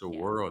in such a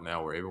world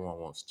now where everyone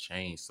wants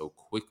change so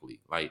quickly.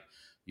 Like,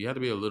 you have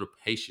to be a little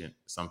patient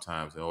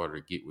sometimes in order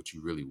to get what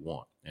you really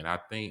want. And I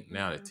think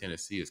now that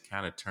Tennessee is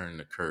kind of turning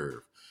the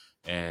curve.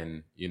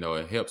 And,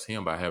 it helps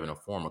him by having a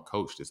former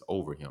coach that's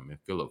over him, and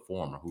Philip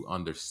Former, who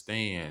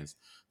understands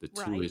the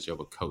toolage of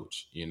a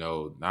coach.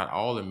 Not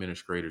all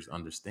administrators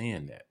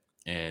understand that.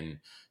 And,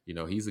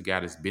 he's a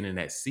guy that's been in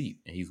that seat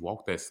and he's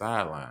walked that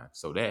sideline.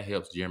 So that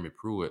helps Jeremy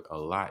Pruitt a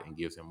lot and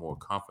gives him more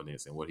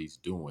confidence in what he's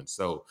doing.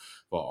 So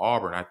for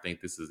Auburn, I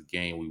think this is a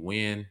game we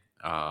win.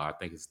 I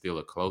think it's still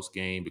a close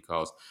game,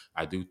 because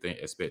I do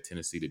expect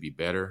Tennessee to be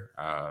better.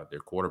 Their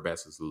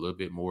quarterbacks is a little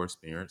bit more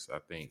experienced. I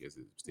think is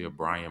still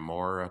Brian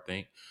Moore, I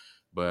think,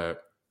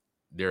 but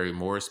they're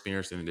more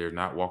experienced and they're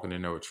not walking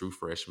in there with true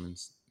freshmen.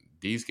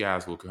 These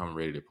guys will come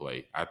ready to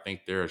play. I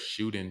think they're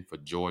shooting for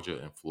Georgia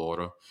and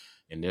Florida,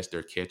 and that's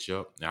their catch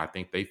up. And I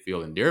think they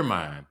feel in their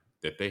mind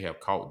that they have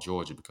caught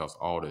Georgia because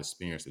all the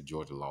experience that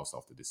Georgia lost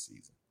after this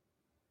season.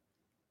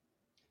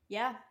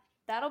 Yeah.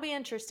 That'll be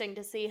interesting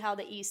to see how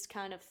the East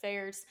kind of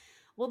fares.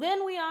 Well,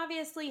 then we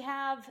obviously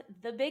have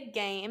the big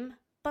game,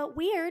 but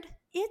weird,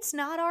 it's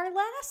not our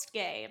last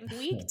game.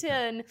 Week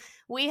 10,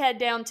 we head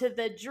down to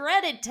the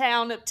dreaded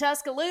town of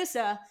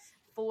Tuscaloosa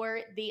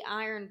for the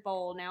Iron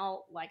Bowl.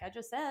 Now, like I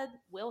just said,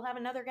 we'll have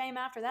another game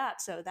after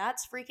that, so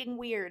that's freaking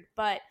weird.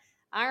 But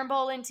Iron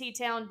Bowl in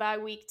T-Town by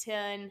week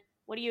 10.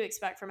 What do you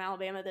expect from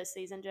Alabama this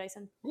season,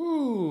 Jason?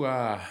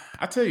 I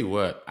tell you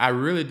what, I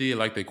really did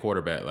like the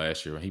quarterback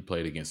last year when he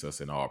played against us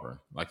in Auburn.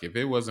 Like, if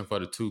it wasn't for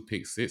the 2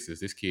 pick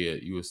sixes, this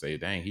kid, you would say,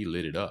 dang, he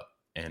lit it up.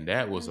 And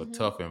that was a Mm-hmm.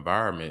 tough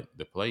environment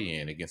to play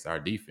in against our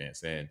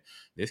defense. And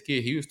this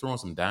kid, he was throwing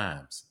some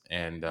dimes.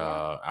 And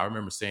Yeah. I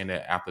remember saying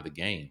that after the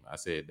game. I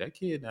said, that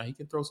kid, now he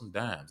can throw some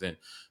dimes. And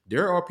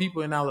there are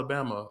people in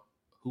Alabama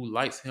who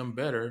likes him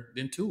better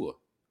than Tua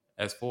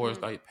as far as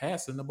Mm. like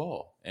passing the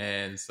ball.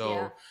 And Yeah.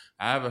 so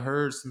I haven't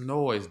heard some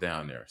noise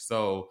down there.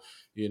 So,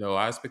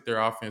 I expect their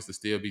offense to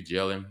still be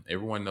gelling.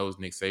 Everyone knows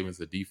Nick Saban's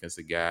a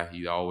defensive guy.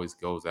 He always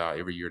goes out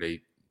every year.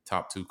 They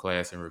top 2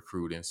 class in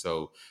recruiting.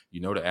 So,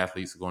 the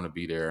athletes are going to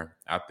be there.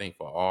 I think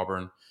for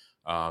Auburn,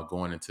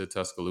 going into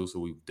Tuscaloosa,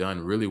 we've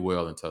done really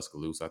well in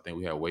Tuscaloosa. I think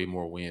we have way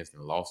more wins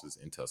than losses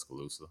in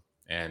Tuscaloosa.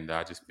 And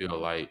I just feel Yeah.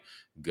 like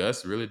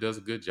Gus really does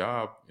a good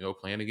job,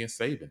 playing against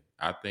Saban.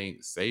 I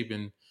think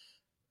Saban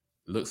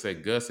looks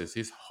at Gus as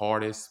his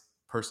hardest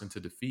person to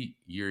defeat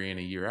year in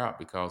and year out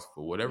because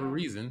for whatever Yeah.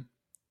 reason,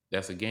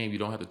 that's a game you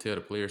don't have to tell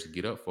the players to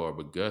get up for.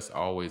 But Gus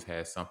always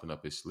has something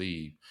up his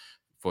sleeve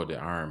for the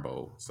Iron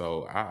Bowl.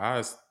 So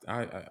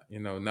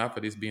not for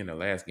this being the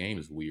last game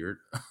is weird,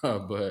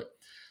 but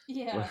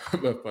Yeah.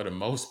 but for the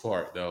most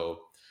part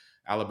though,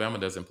 Alabama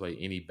doesn't play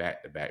any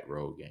back-to-back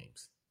road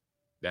games.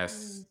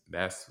 Mm.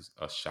 That's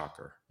a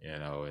shocker,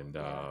 and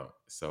Yeah.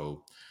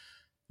 so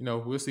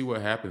we'll see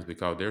what happens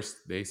because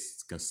they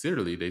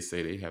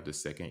say they have the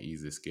second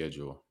easiest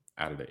schedule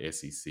out of the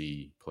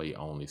SEC play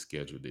only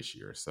schedule this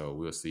year. So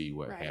we'll see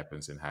what Right.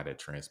 happens and how that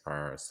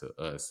transpires to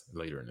us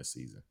later in the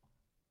season.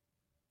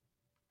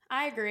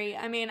 I agree.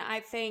 I mean,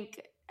 I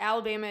think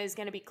Alabama is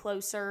going to be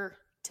closer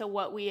to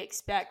what we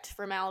expect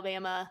from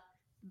Alabama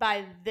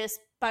by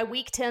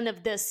week 10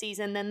 of this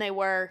season than they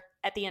were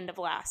at the end of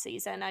last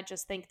season. I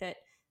just think that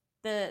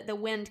the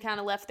wind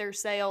kind of left their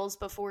sails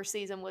before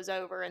season was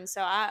over. And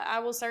so I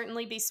will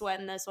certainly be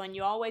sweating this one.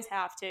 You always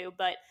have to,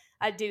 but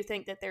I do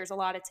think that there's a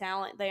lot of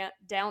talent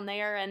down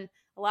there and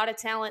a lot of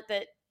talent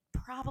that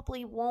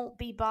probably won't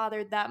be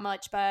bothered that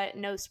much by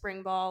no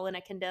spring ball and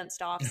a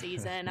condensed off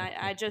season.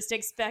 I just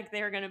expect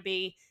they're going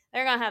to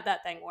have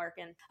that thing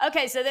working.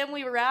 Okay, so then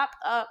we wrap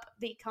up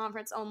the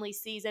conference only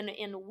season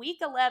in week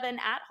 11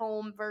 at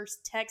home versus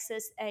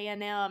Texas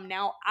A&M.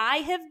 Now, I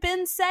have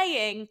been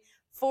saying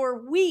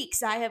for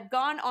weeks, I have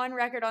gone on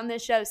record on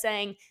this show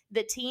saying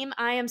the team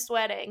I am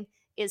sweating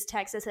is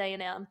Texas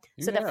A&M.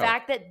 So the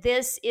fact that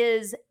this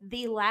is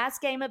the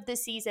last game of the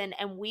season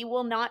and we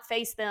will not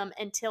face them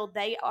until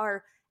they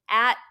are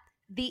at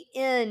the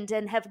end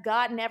and have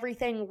gotten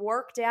everything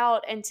worked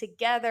out and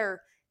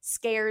together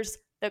scares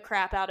the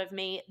crap out of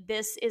me.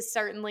 This is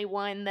certainly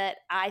one that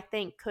I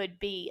think could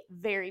be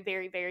very,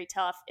 very, very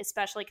tough,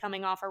 especially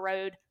coming off a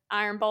road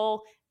Iron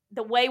Bowl.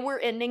 The way we're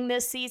ending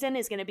this season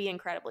is going to be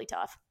incredibly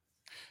tough.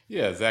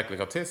 Yeah, exactly.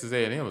 Because Texas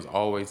A&M is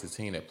always the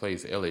team that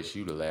plays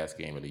LSU the last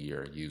game of the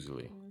year,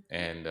 usually,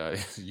 and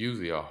it's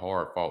usually a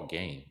hard-fought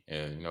game.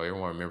 And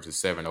everyone remembers the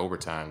 7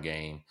 overtime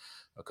game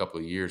a couple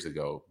of years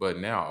ago, but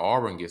now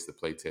Auburn gets to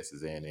play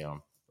Texas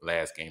A&M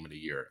last game of the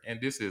year, and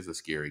this is a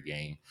scary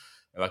game.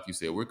 And like you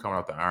said, we're coming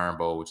off the Iron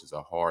Bowl, which is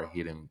a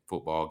hard-hitting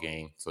football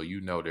game, so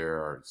there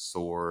are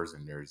sores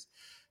and there's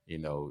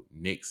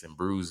nicks and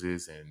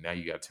bruises, and now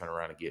you got to turn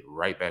around and get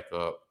right back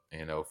up.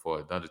 For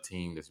another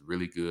team that's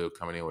really good,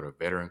 coming in with a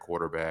veteran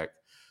quarterback,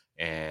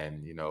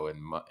 and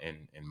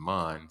in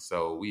Munn,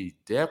 so we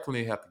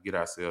definitely have to get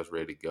ourselves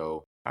ready to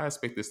go. I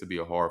expect this to be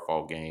a hard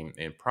fought game,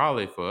 and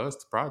probably for us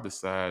to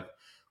decide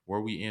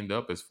where we end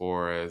up as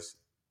far as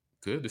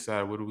could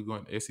decide whether we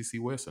going to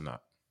SEC West or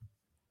not.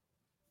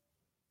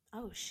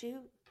 Oh,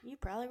 shoot. You're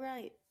probably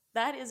right.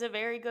 That is a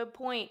very good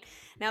point.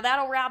 Now,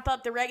 that'll wrap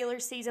up the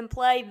regular season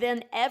play.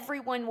 Then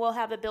everyone will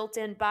have a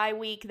built-in bye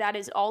week. That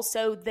is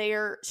also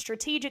there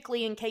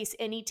strategically in case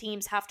any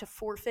teams have to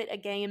forfeit a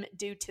game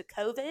due to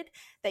COVID.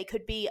 They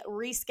could be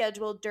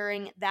rescheduled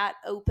during that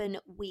open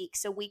week.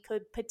 So we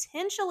could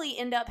potentially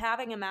end up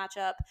having a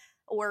matchup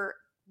or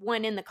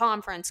one in the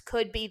conference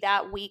could be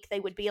that week. They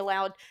would be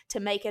allowed to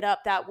make it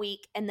up that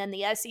week. And then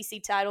the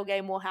SEC title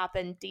game will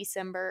happen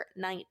December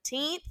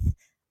 19th.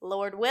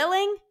 Lord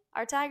willing,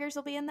 our Tigers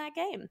will be in that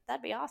game.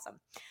 That'd be awesome.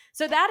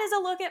 So that is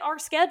a look at our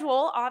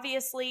schedule.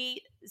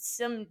 Obviously,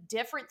 some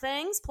different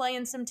things,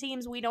 playing some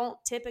teams we don't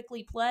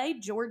typically play.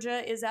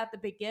 Georgia is at the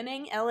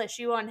beginning,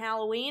 LSU on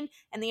Halloween,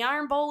 and the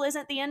Iron Bowl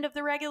isn't the end of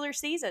the regular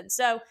season.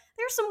 So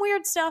there's some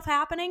weird stuff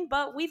happening,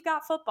 but we've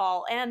got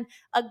football. And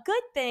a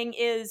good thing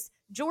is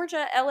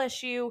Georgia,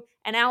 LSU,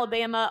 and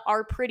Alabama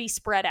are pretty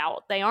spread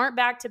out. They aren't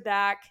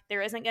back-to-back.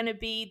 There isn't going to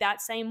be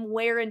that same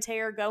wear and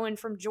tear going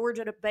from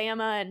Georgia to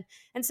Bama.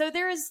 And so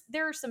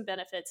there are some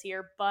benefits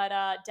here, but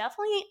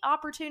definitely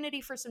opportunity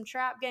for some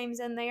trap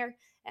games in there.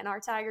 And our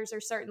Tigers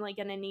are certainly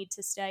going to need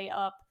to stay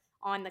up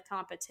on the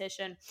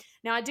competition.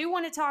 Now, I do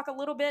want to talk a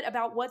little bit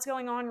about what's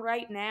going on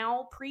right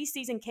now.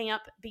 Preseason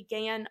camp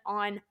began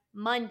on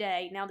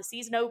Monday. Now, the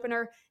season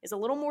opener is a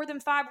little more than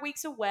 5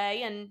 weeks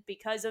away, and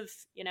because of,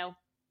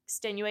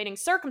 extenuating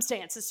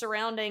circumstances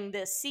surrounding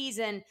this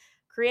season,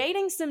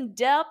 creating some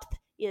depth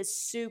is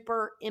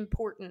super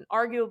important,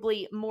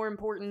 arguably more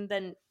important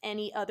than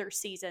any other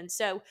season.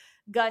 So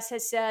Gus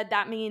has said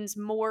that means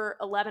more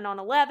 11 on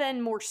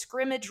 11, more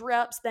scrimmage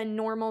reps than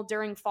normal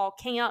during fall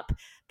camp.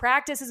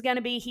 Practice is going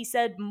to be, he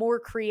said, more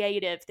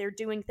creative. They're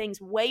doing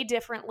things way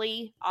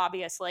differently,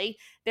 obviously.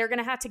 They're going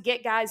to have to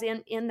get guys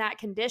in that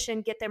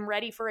condition, get them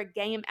ready for a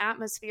game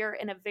atmosphere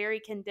in a very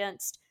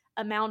condensed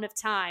amount of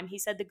time. He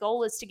said the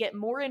goal is to get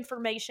more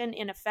information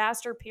in a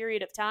faster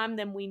period of time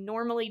than we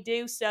normally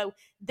do. So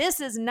this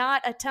is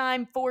not a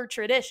time for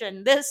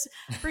tradition. This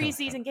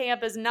preseason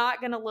camp is not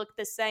going to look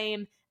the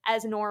same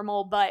as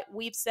normal, but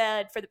we've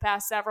said for the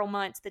past several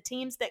months, the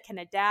teams that can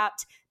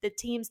adapt, the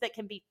teams that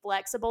can be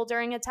flexible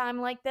during a time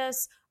like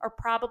this are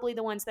probably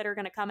the ones that are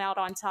going to come out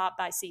on top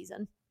by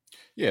season.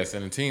 Yes,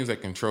 and the teams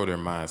that control their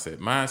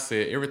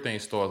mindset, everything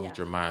starts with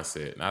your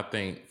mindset. And I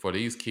think for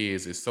these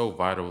kids, it's so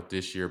vital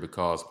this year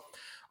because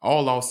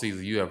all off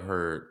season you have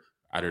heard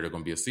either they're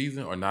going to be a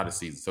season or not a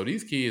season. So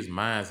these kids'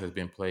 minds has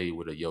been played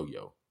with a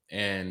yo-yo.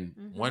 And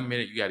 1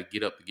 minute you got to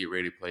get up to get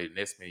ready to play. The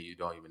next minute you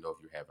don't even know if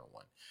you're having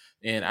one.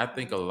 And I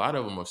think a lot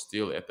of them are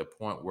still at the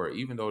point where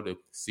even though the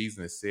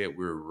season is said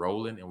we're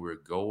rolling and we're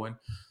going,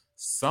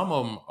 some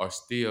of them are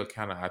still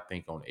kind of, I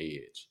think, on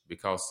edge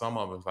because some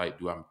of them is like,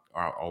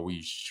 are we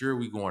sure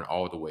we going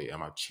all the way?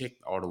 Am I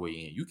checked all the way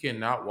in? You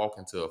cannot walk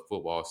into a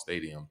football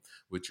stadium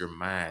with your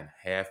mind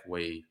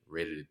halfway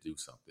ready to do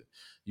something.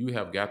 You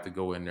have got to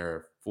go in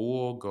there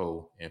full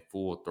go and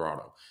full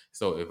throttle.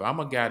 So if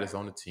I'm a guy that's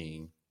on the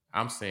team,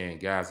 I'm saying,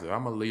 guys, if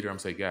I'm a leader, I'm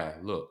saying, guys,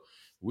 look,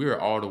 we're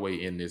all the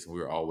way in this and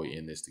we're all the way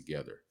in this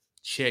together.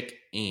 Check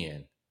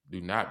in.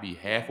 Do not be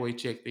halfway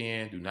checked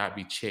in. Do not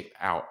be checked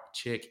out.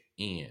 Check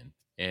in.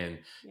 And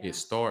it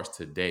starts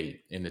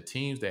today. And the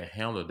teams that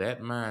handle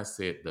that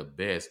mindset the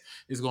best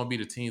is going to be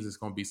the teams that's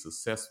going to be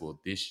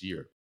successful this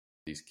year.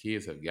 These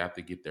kids have got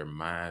to get their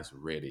minds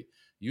ready.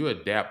 You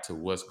adapt to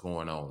what's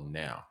going on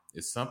now.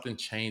 If something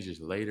changes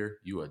later,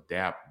 you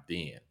adapt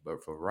then.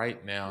 But for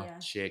right now,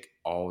 check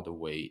all the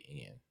way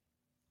in.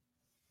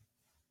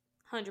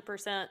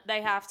 100%.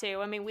 They have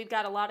to. I mean, we've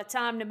got a lot of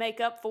time to make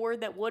up for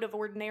that would have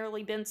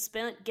ordinarily been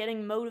spent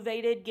getting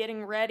motivated,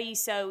 getting ready.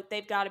 So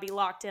they've got to be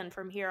locked in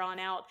from here on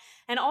out.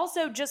 And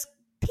also, just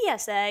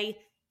PSA,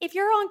 if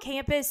you're on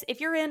campus, if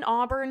you're in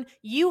Auburn,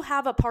 you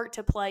have a part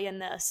to play in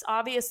this.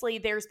 Obviously,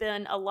 there's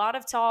been a lot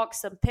of talk,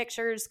 some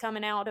pictures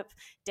coming out of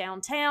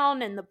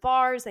downtown and the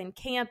bars and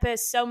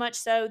campus, so much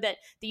so that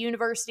the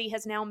university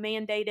has now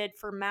mandated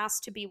for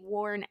masks to be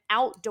worn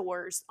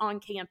outdoors on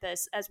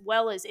campus as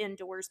well as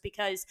indoors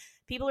because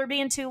people are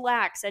being too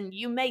lax. And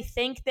you may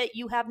think that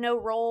you have no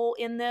role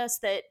in this,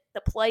 that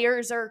the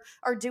players are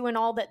doing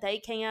all that they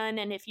can.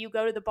 And if you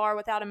go to the bar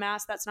without a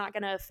mask, that's not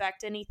going to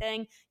affect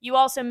anything. You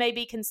also may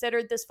be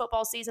considered this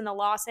football season a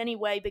loss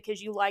anyway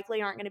because you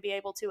likely aren't going to be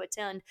able to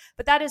attend.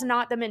 But that is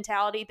not the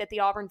mentality that the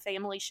Auburn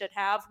family should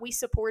have. We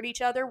support each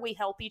other. We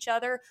help each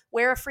other.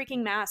 Wear a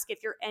freaking mask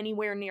if you're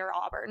anywhere near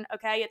Auburn,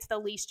 okay? It's the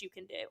least you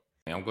can do.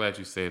 I'm glad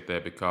you said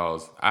that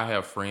because I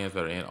have friends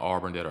that are in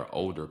Auburn that are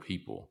older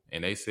people.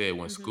 And they said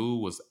when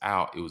school was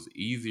out, it was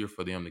easier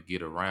for them to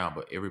get around,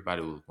 but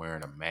everybody was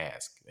wearing a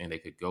mask and they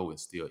could go and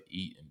still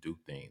eat and do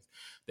things.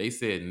 They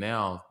said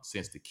now,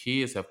 since the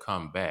kids have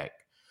come back,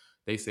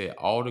 they said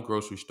all the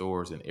grocery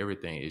stores and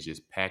everything is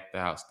just packed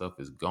out. Stuff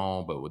is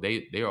gone, but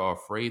they are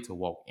afraid to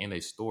walk in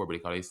a store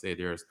because they said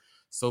there's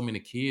so many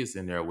kids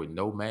in there with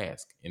no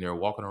mask and they're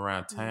walking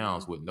around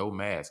towns with no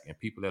mask, and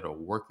people that are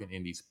working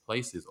in these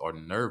places are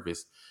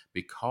nervous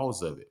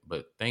because of it.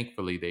 But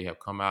thankfully they have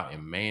come out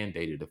and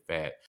mandated the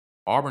fact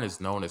Auburn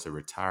is known as a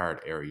retired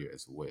area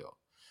as well.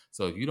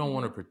 So if you don't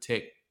want to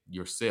protect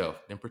yourself,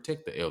 then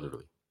protect the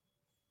elderly.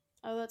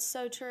 Oh, that's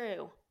so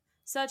true.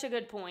 Such a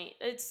good point.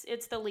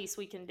 It's the least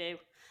we can do.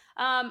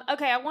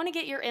 Okay, I want to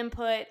get your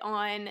input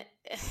on,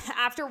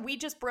 after we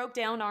just broke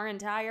down our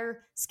entire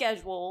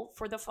schedule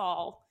for the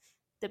fall,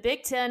 the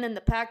Big Ten and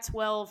the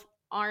Pac-12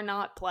 are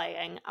not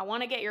playing. I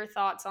want to get your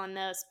thoughts on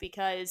this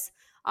because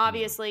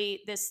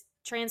obviously this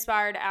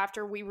transpired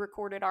after we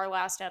recorded our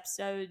last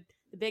episode.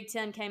 The Big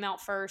Ten came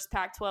out first,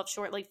 Pac-12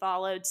 shortly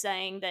followed,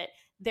 saying that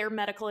their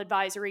medical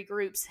advisory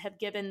groups have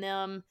given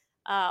them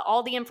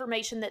all the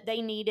information that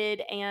they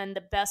needed, and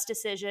the best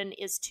decision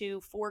is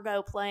to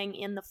forego playing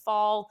in the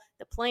fall.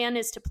 The plan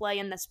is to play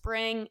in the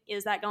spring.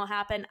 Is that going to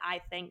happen? I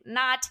think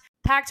not.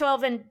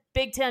 Pac-12 and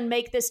Big Ten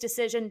make this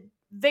decision,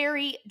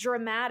 very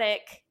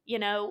dramatic,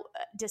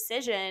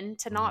 decision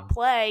to not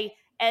play.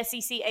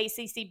 SEC,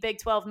 ACC, Big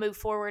 12 move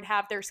forward,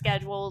 have their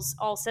schedules,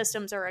 all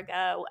systems are a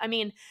go. I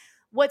mean,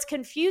 what's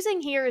confusing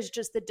here is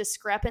just the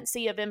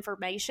discrepancy of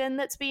information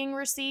that's being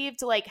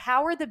received. Like,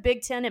 how are the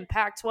Big Ten and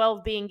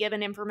Pac-12 being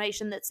given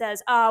information that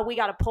says, we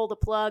got to pull the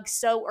plug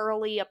so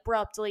early,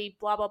 abruptly,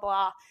 blah, blah,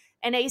 blah.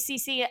 And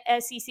ACC,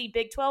 SEC,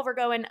 Big 12 are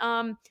going,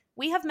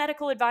 we have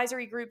medical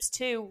advisory groups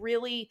too,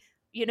 really,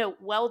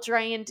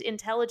 well-trained,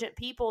 intelligent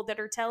people that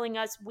are telling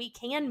us we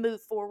can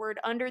move forward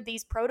under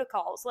these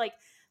protocols. Like,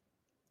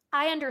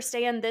 I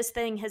understand this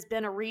thing has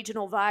been a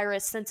regional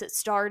virus since it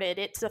started.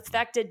 It's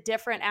affected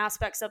different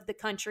aspects of the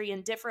country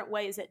in different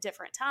ways at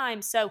different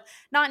times. So,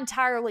 not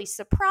entirely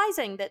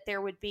surprising that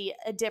there would be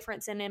a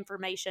difference in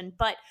information,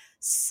 but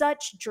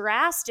such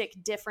drastic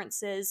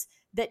differences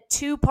that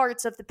two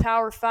parts of the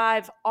Power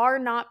Five are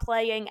not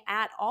playing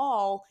at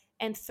all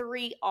and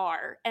three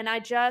are. And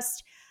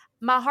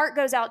my heart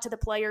goes out to the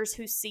players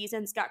whose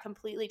seasons got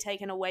completely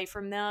taken away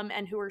from them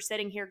and who are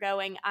sitting here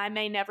going, I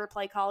may never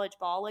play college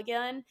ball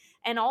again.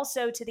 And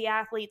also to the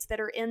athletes that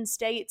are in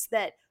states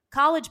that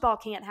college ball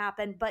can't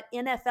happen, but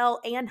NFL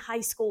and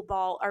high school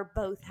ball are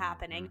both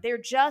happening. There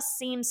just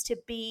seems to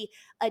be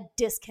a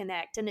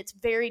disconnect, and it's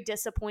very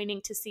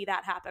disappointing to see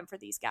that happen for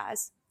these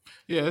guys.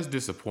 Yeah, it's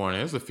disappointing.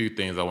 There's a few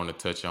things I want to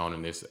touch on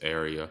in this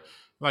area.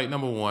 Like,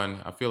 number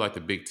one, I feel like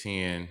the Big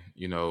Ten,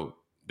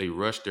 they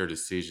rushed their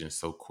decision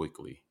so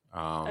quickly.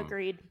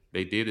 Agreed.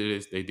 They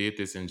did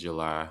this in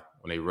July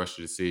when they rushed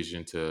the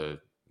decision to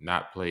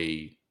not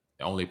play,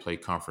 only play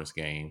conference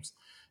games.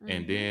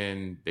 And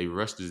then they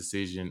rushed the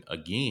decision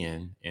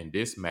again in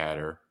this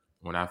matter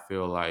when I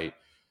feel like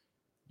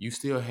you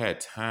still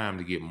had time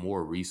to get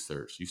more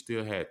research. You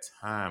still had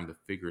time to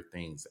figure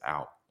things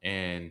out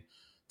and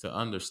to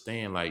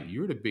understand, like,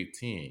 you're the Big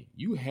Ten.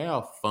 You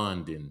have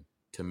funding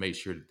to make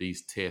sure that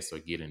these tests are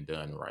getting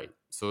done right.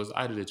 So it's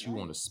either that you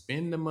want to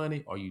spend the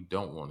money or you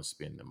don't want to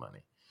spend the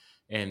money.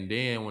 And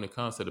then when it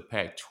comes to the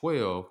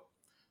Pac-12,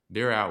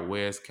 they're out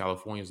west.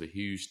 California is a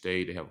huge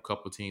state. They have a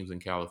couple teams in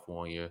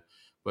California.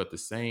 But at the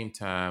same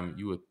time,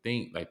 you would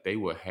think like they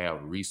would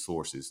have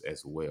resources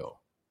as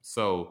well.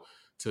 So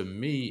to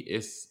me,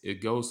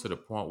 it goes to the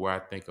point where I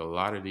think a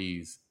lot of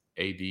these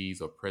ADs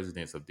or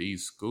presidents of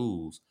these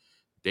schools,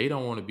 they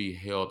don't want to be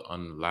held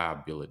on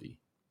liability.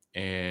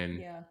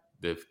 And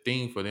the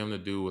thing for them to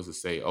do was to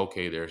say,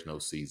 okay, there's no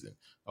season.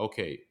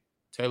 Okay,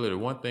 Taylor, the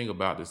one thing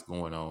about this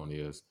going on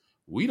is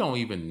we don't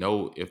even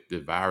know if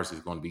the virus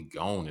is going to be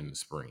gone in the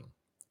spring.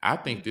 I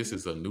think this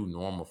is a new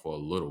normal for a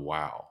little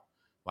while.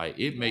 Like,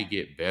 it may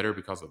get better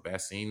because of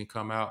vaccine to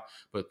come out,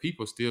 but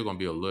people are still going to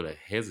be a little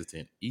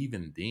hesitant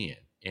even then.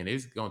 And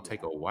it's going to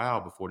take a while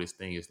before this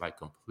thing is like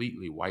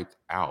completely wiped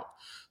out.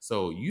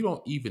 So you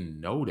don't even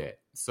know that.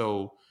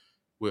 So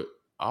with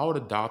all the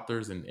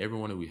doctors and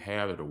everyone that we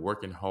have that are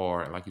working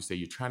hard, and like you said,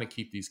 you're trying to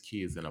keep these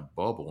kids in a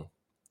bubble.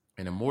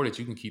 And the more that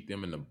you can keep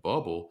them in the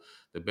bubble,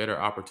 the better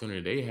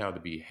opportunity they have to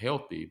be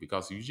healthy,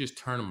 because you just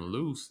turn them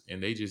loose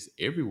and they just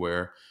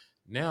everywhere.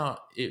 Now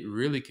it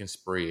really can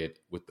spread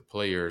with the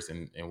players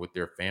and with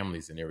their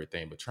families and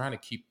everything. But trying to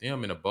keep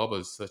them in a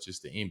bubble such as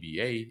the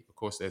NBA, of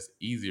course, that's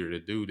easier to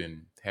do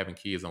than having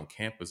kids on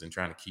campus and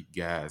trying to keep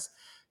guys.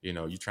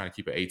 You're trying to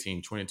keep an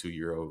 18,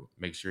 22-year-old,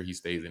 make sure he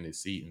stays in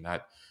his seat and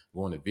not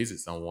going to visit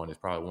someone is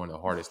probably one of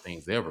the hardest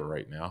things ever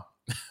right now.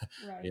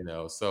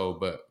 Right. So,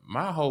 but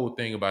my whole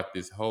thing about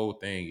this whole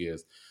thing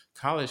is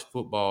college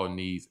football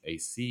needs a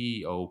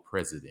CEO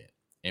president.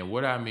 And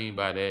what I mean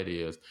by that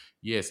is,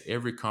 yes,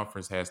 every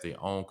conference has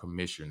their own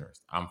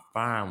commissioners. I'm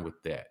fine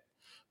with that.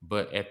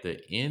 But at the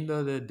end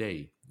of the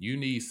day, you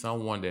need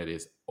someone that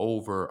is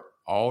over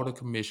all the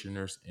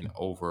commissioners and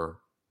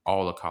over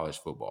all of college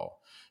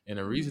football. And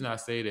the reason I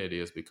say that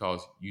is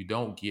because you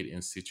don't get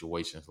in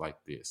situations like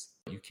this.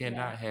 You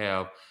cannot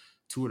have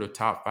two of the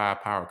top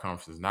 5 power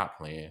conferences not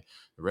playing,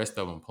 the rest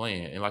of them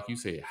playing. And like you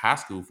said, high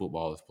school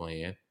football is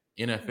playing,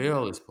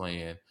 NFL is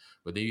playing,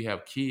 but then you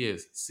have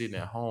kids sitting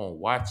at home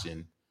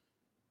watching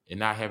and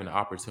not having the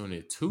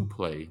opportunity to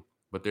play,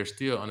 but they're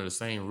still under the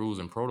same rules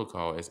and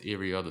protocol as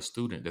every other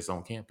student that's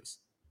on campus.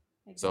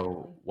 Exactly.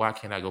 So why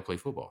can't I go play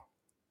football?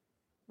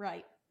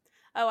 Right.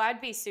 Oh,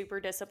 I'd be super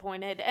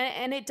disappointed.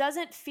 And it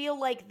doesn't feel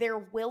like they're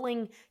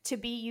willing to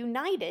be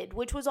united,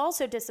 which was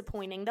also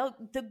disappointing.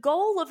 The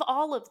goal of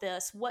all of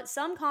this, what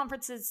some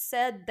conferences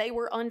said they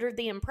were under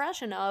the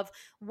impression of,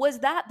 was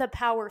that the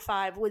Power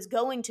Five was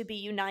going to be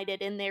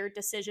united in their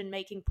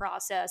decision-making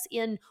process,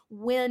 in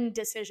when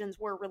decisions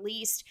were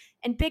released.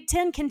 And Big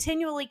Ten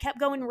continually kept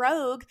going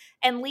rogue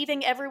and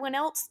leaving everyone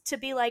else to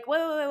be like,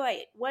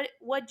 wait,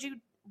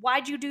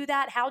 why'd you do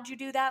that? How'd you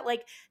do that?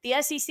 Like,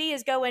 the SEC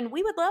is going,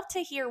 we would love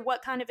to hear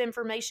what kind of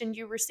information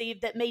you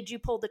received that made you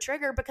pull the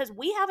trigger, because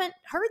we haven't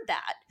heard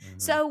that.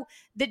 So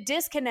the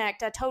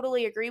disconnect, I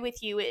totally agree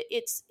with you.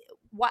 It's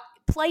what,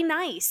 play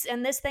nice,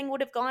 and this thing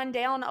would have gone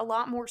down a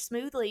lot more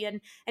smoothly.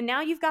 And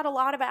now you've got a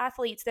lot of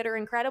athletes that are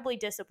incredibly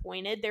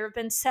disappointed. There have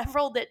been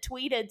several that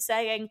tweeted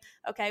saying,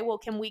 okay, well,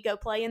 can we go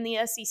play in the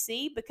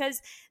SEC?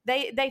 Because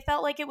they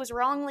felt like it was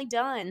wrongly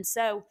done.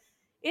 So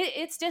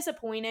it's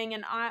disappointing,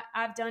 and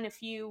I've done a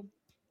few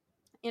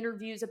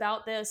interviews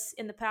about this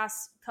in the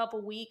past couple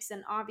weeks,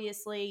 and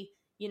obviously,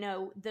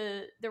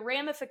 the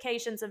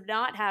ramifications of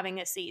not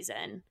having a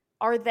season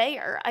are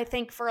there. I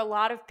think for a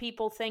lot of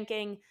people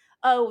thinking,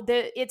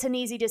 it's an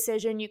easy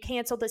decision, you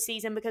cancel the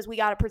season because we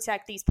got to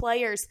protect these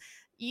players.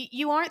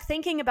 You aren't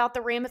thinking about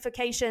the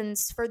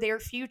ramifications for their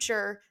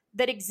future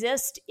that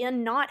exist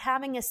in not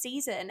having a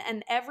season.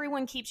 And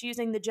everyone keeps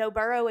using the Joe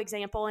Burrow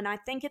example, and I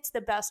think it's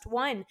the best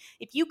one.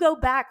 If you go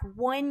back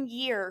 1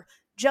 year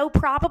Joe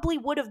probably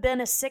would have been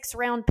a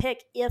 6th-round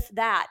pick, if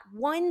that.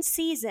 One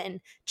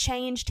season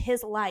changed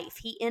his life.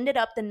 He ended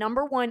up the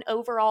number 1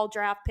 overall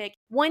draft pick.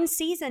 One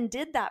season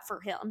did that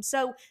for him.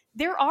 So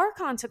there are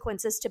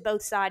consequences to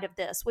both sides of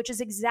this, which is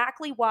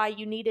exactly why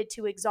you needed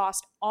to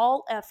exhaust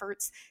all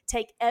efforts,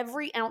 take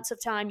every ounce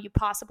of time you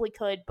possibly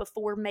could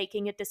before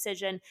making a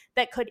decision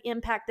that could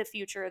impact the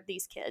future of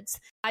these kids.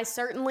 I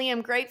certainly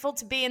am grateful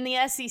to be in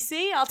the SEC,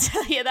 I'll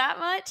tell you that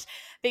much,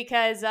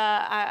 because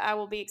I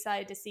will be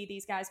excited to see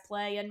these guys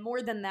play. And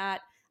more than that,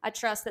 I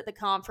trust that the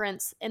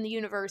conference and the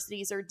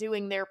universities are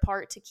doing their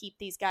part to keep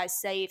these guys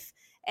safe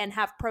and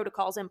have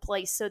protocols in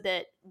place so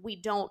that we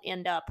don't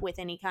end up with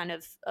any kind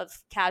of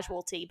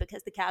casualty,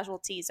 because the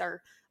casualties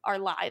are our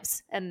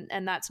lives, and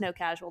that's no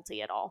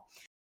casualty at all.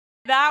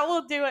 That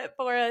will do it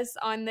for us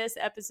on this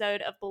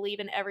episode of Believe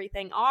in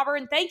Everything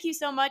Auburn. Thank you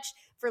so much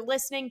for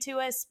listening to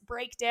us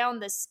break down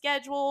the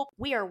schedule.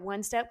 We are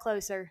one step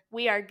closer.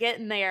 We are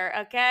getting there,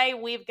 okay?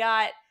 We've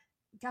got,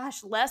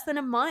 less than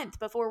a month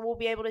before we'll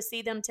be able to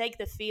see them take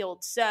the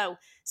field. So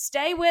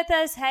stay with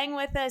us, hang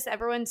with us.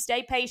 Everyone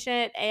stay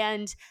patient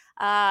and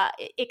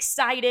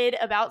excited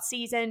about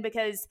season,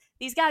 because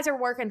these guys are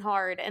working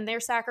hard and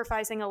they're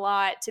sacrificing a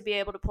lot to be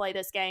able to play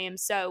this game.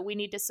 So we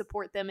need to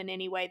support them in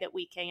any way that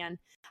we can.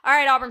 All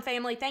right, Auburn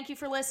family, thank you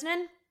for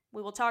listening.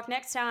 We will talk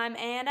next time.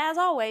 And as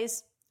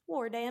always,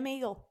 War Damn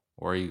Eagle.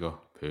 War Eagle.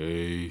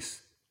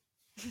 Peace.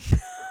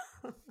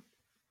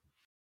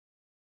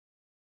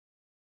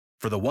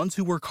 For the ones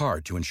who work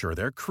hard to ensure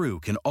their crew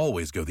can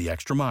always go the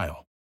extra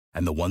mile,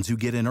 and the ones who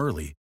get in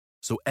early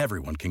so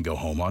everyone can go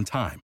home on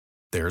time,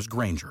 there's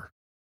Grainger,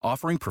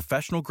 offering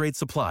professional-grade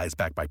supplies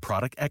backed by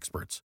product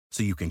experts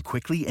so you can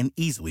quickly and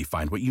easily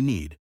find what you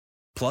need.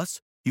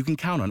 Plus, you can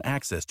count on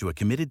access to a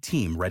committed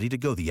team ready to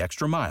go the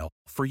extra mile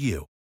for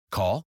you.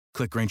 Call,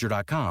 click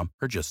Grainger.com,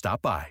 or just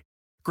stop by.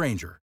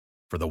 Grainger,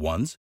 for the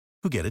ones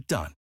who get it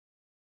done.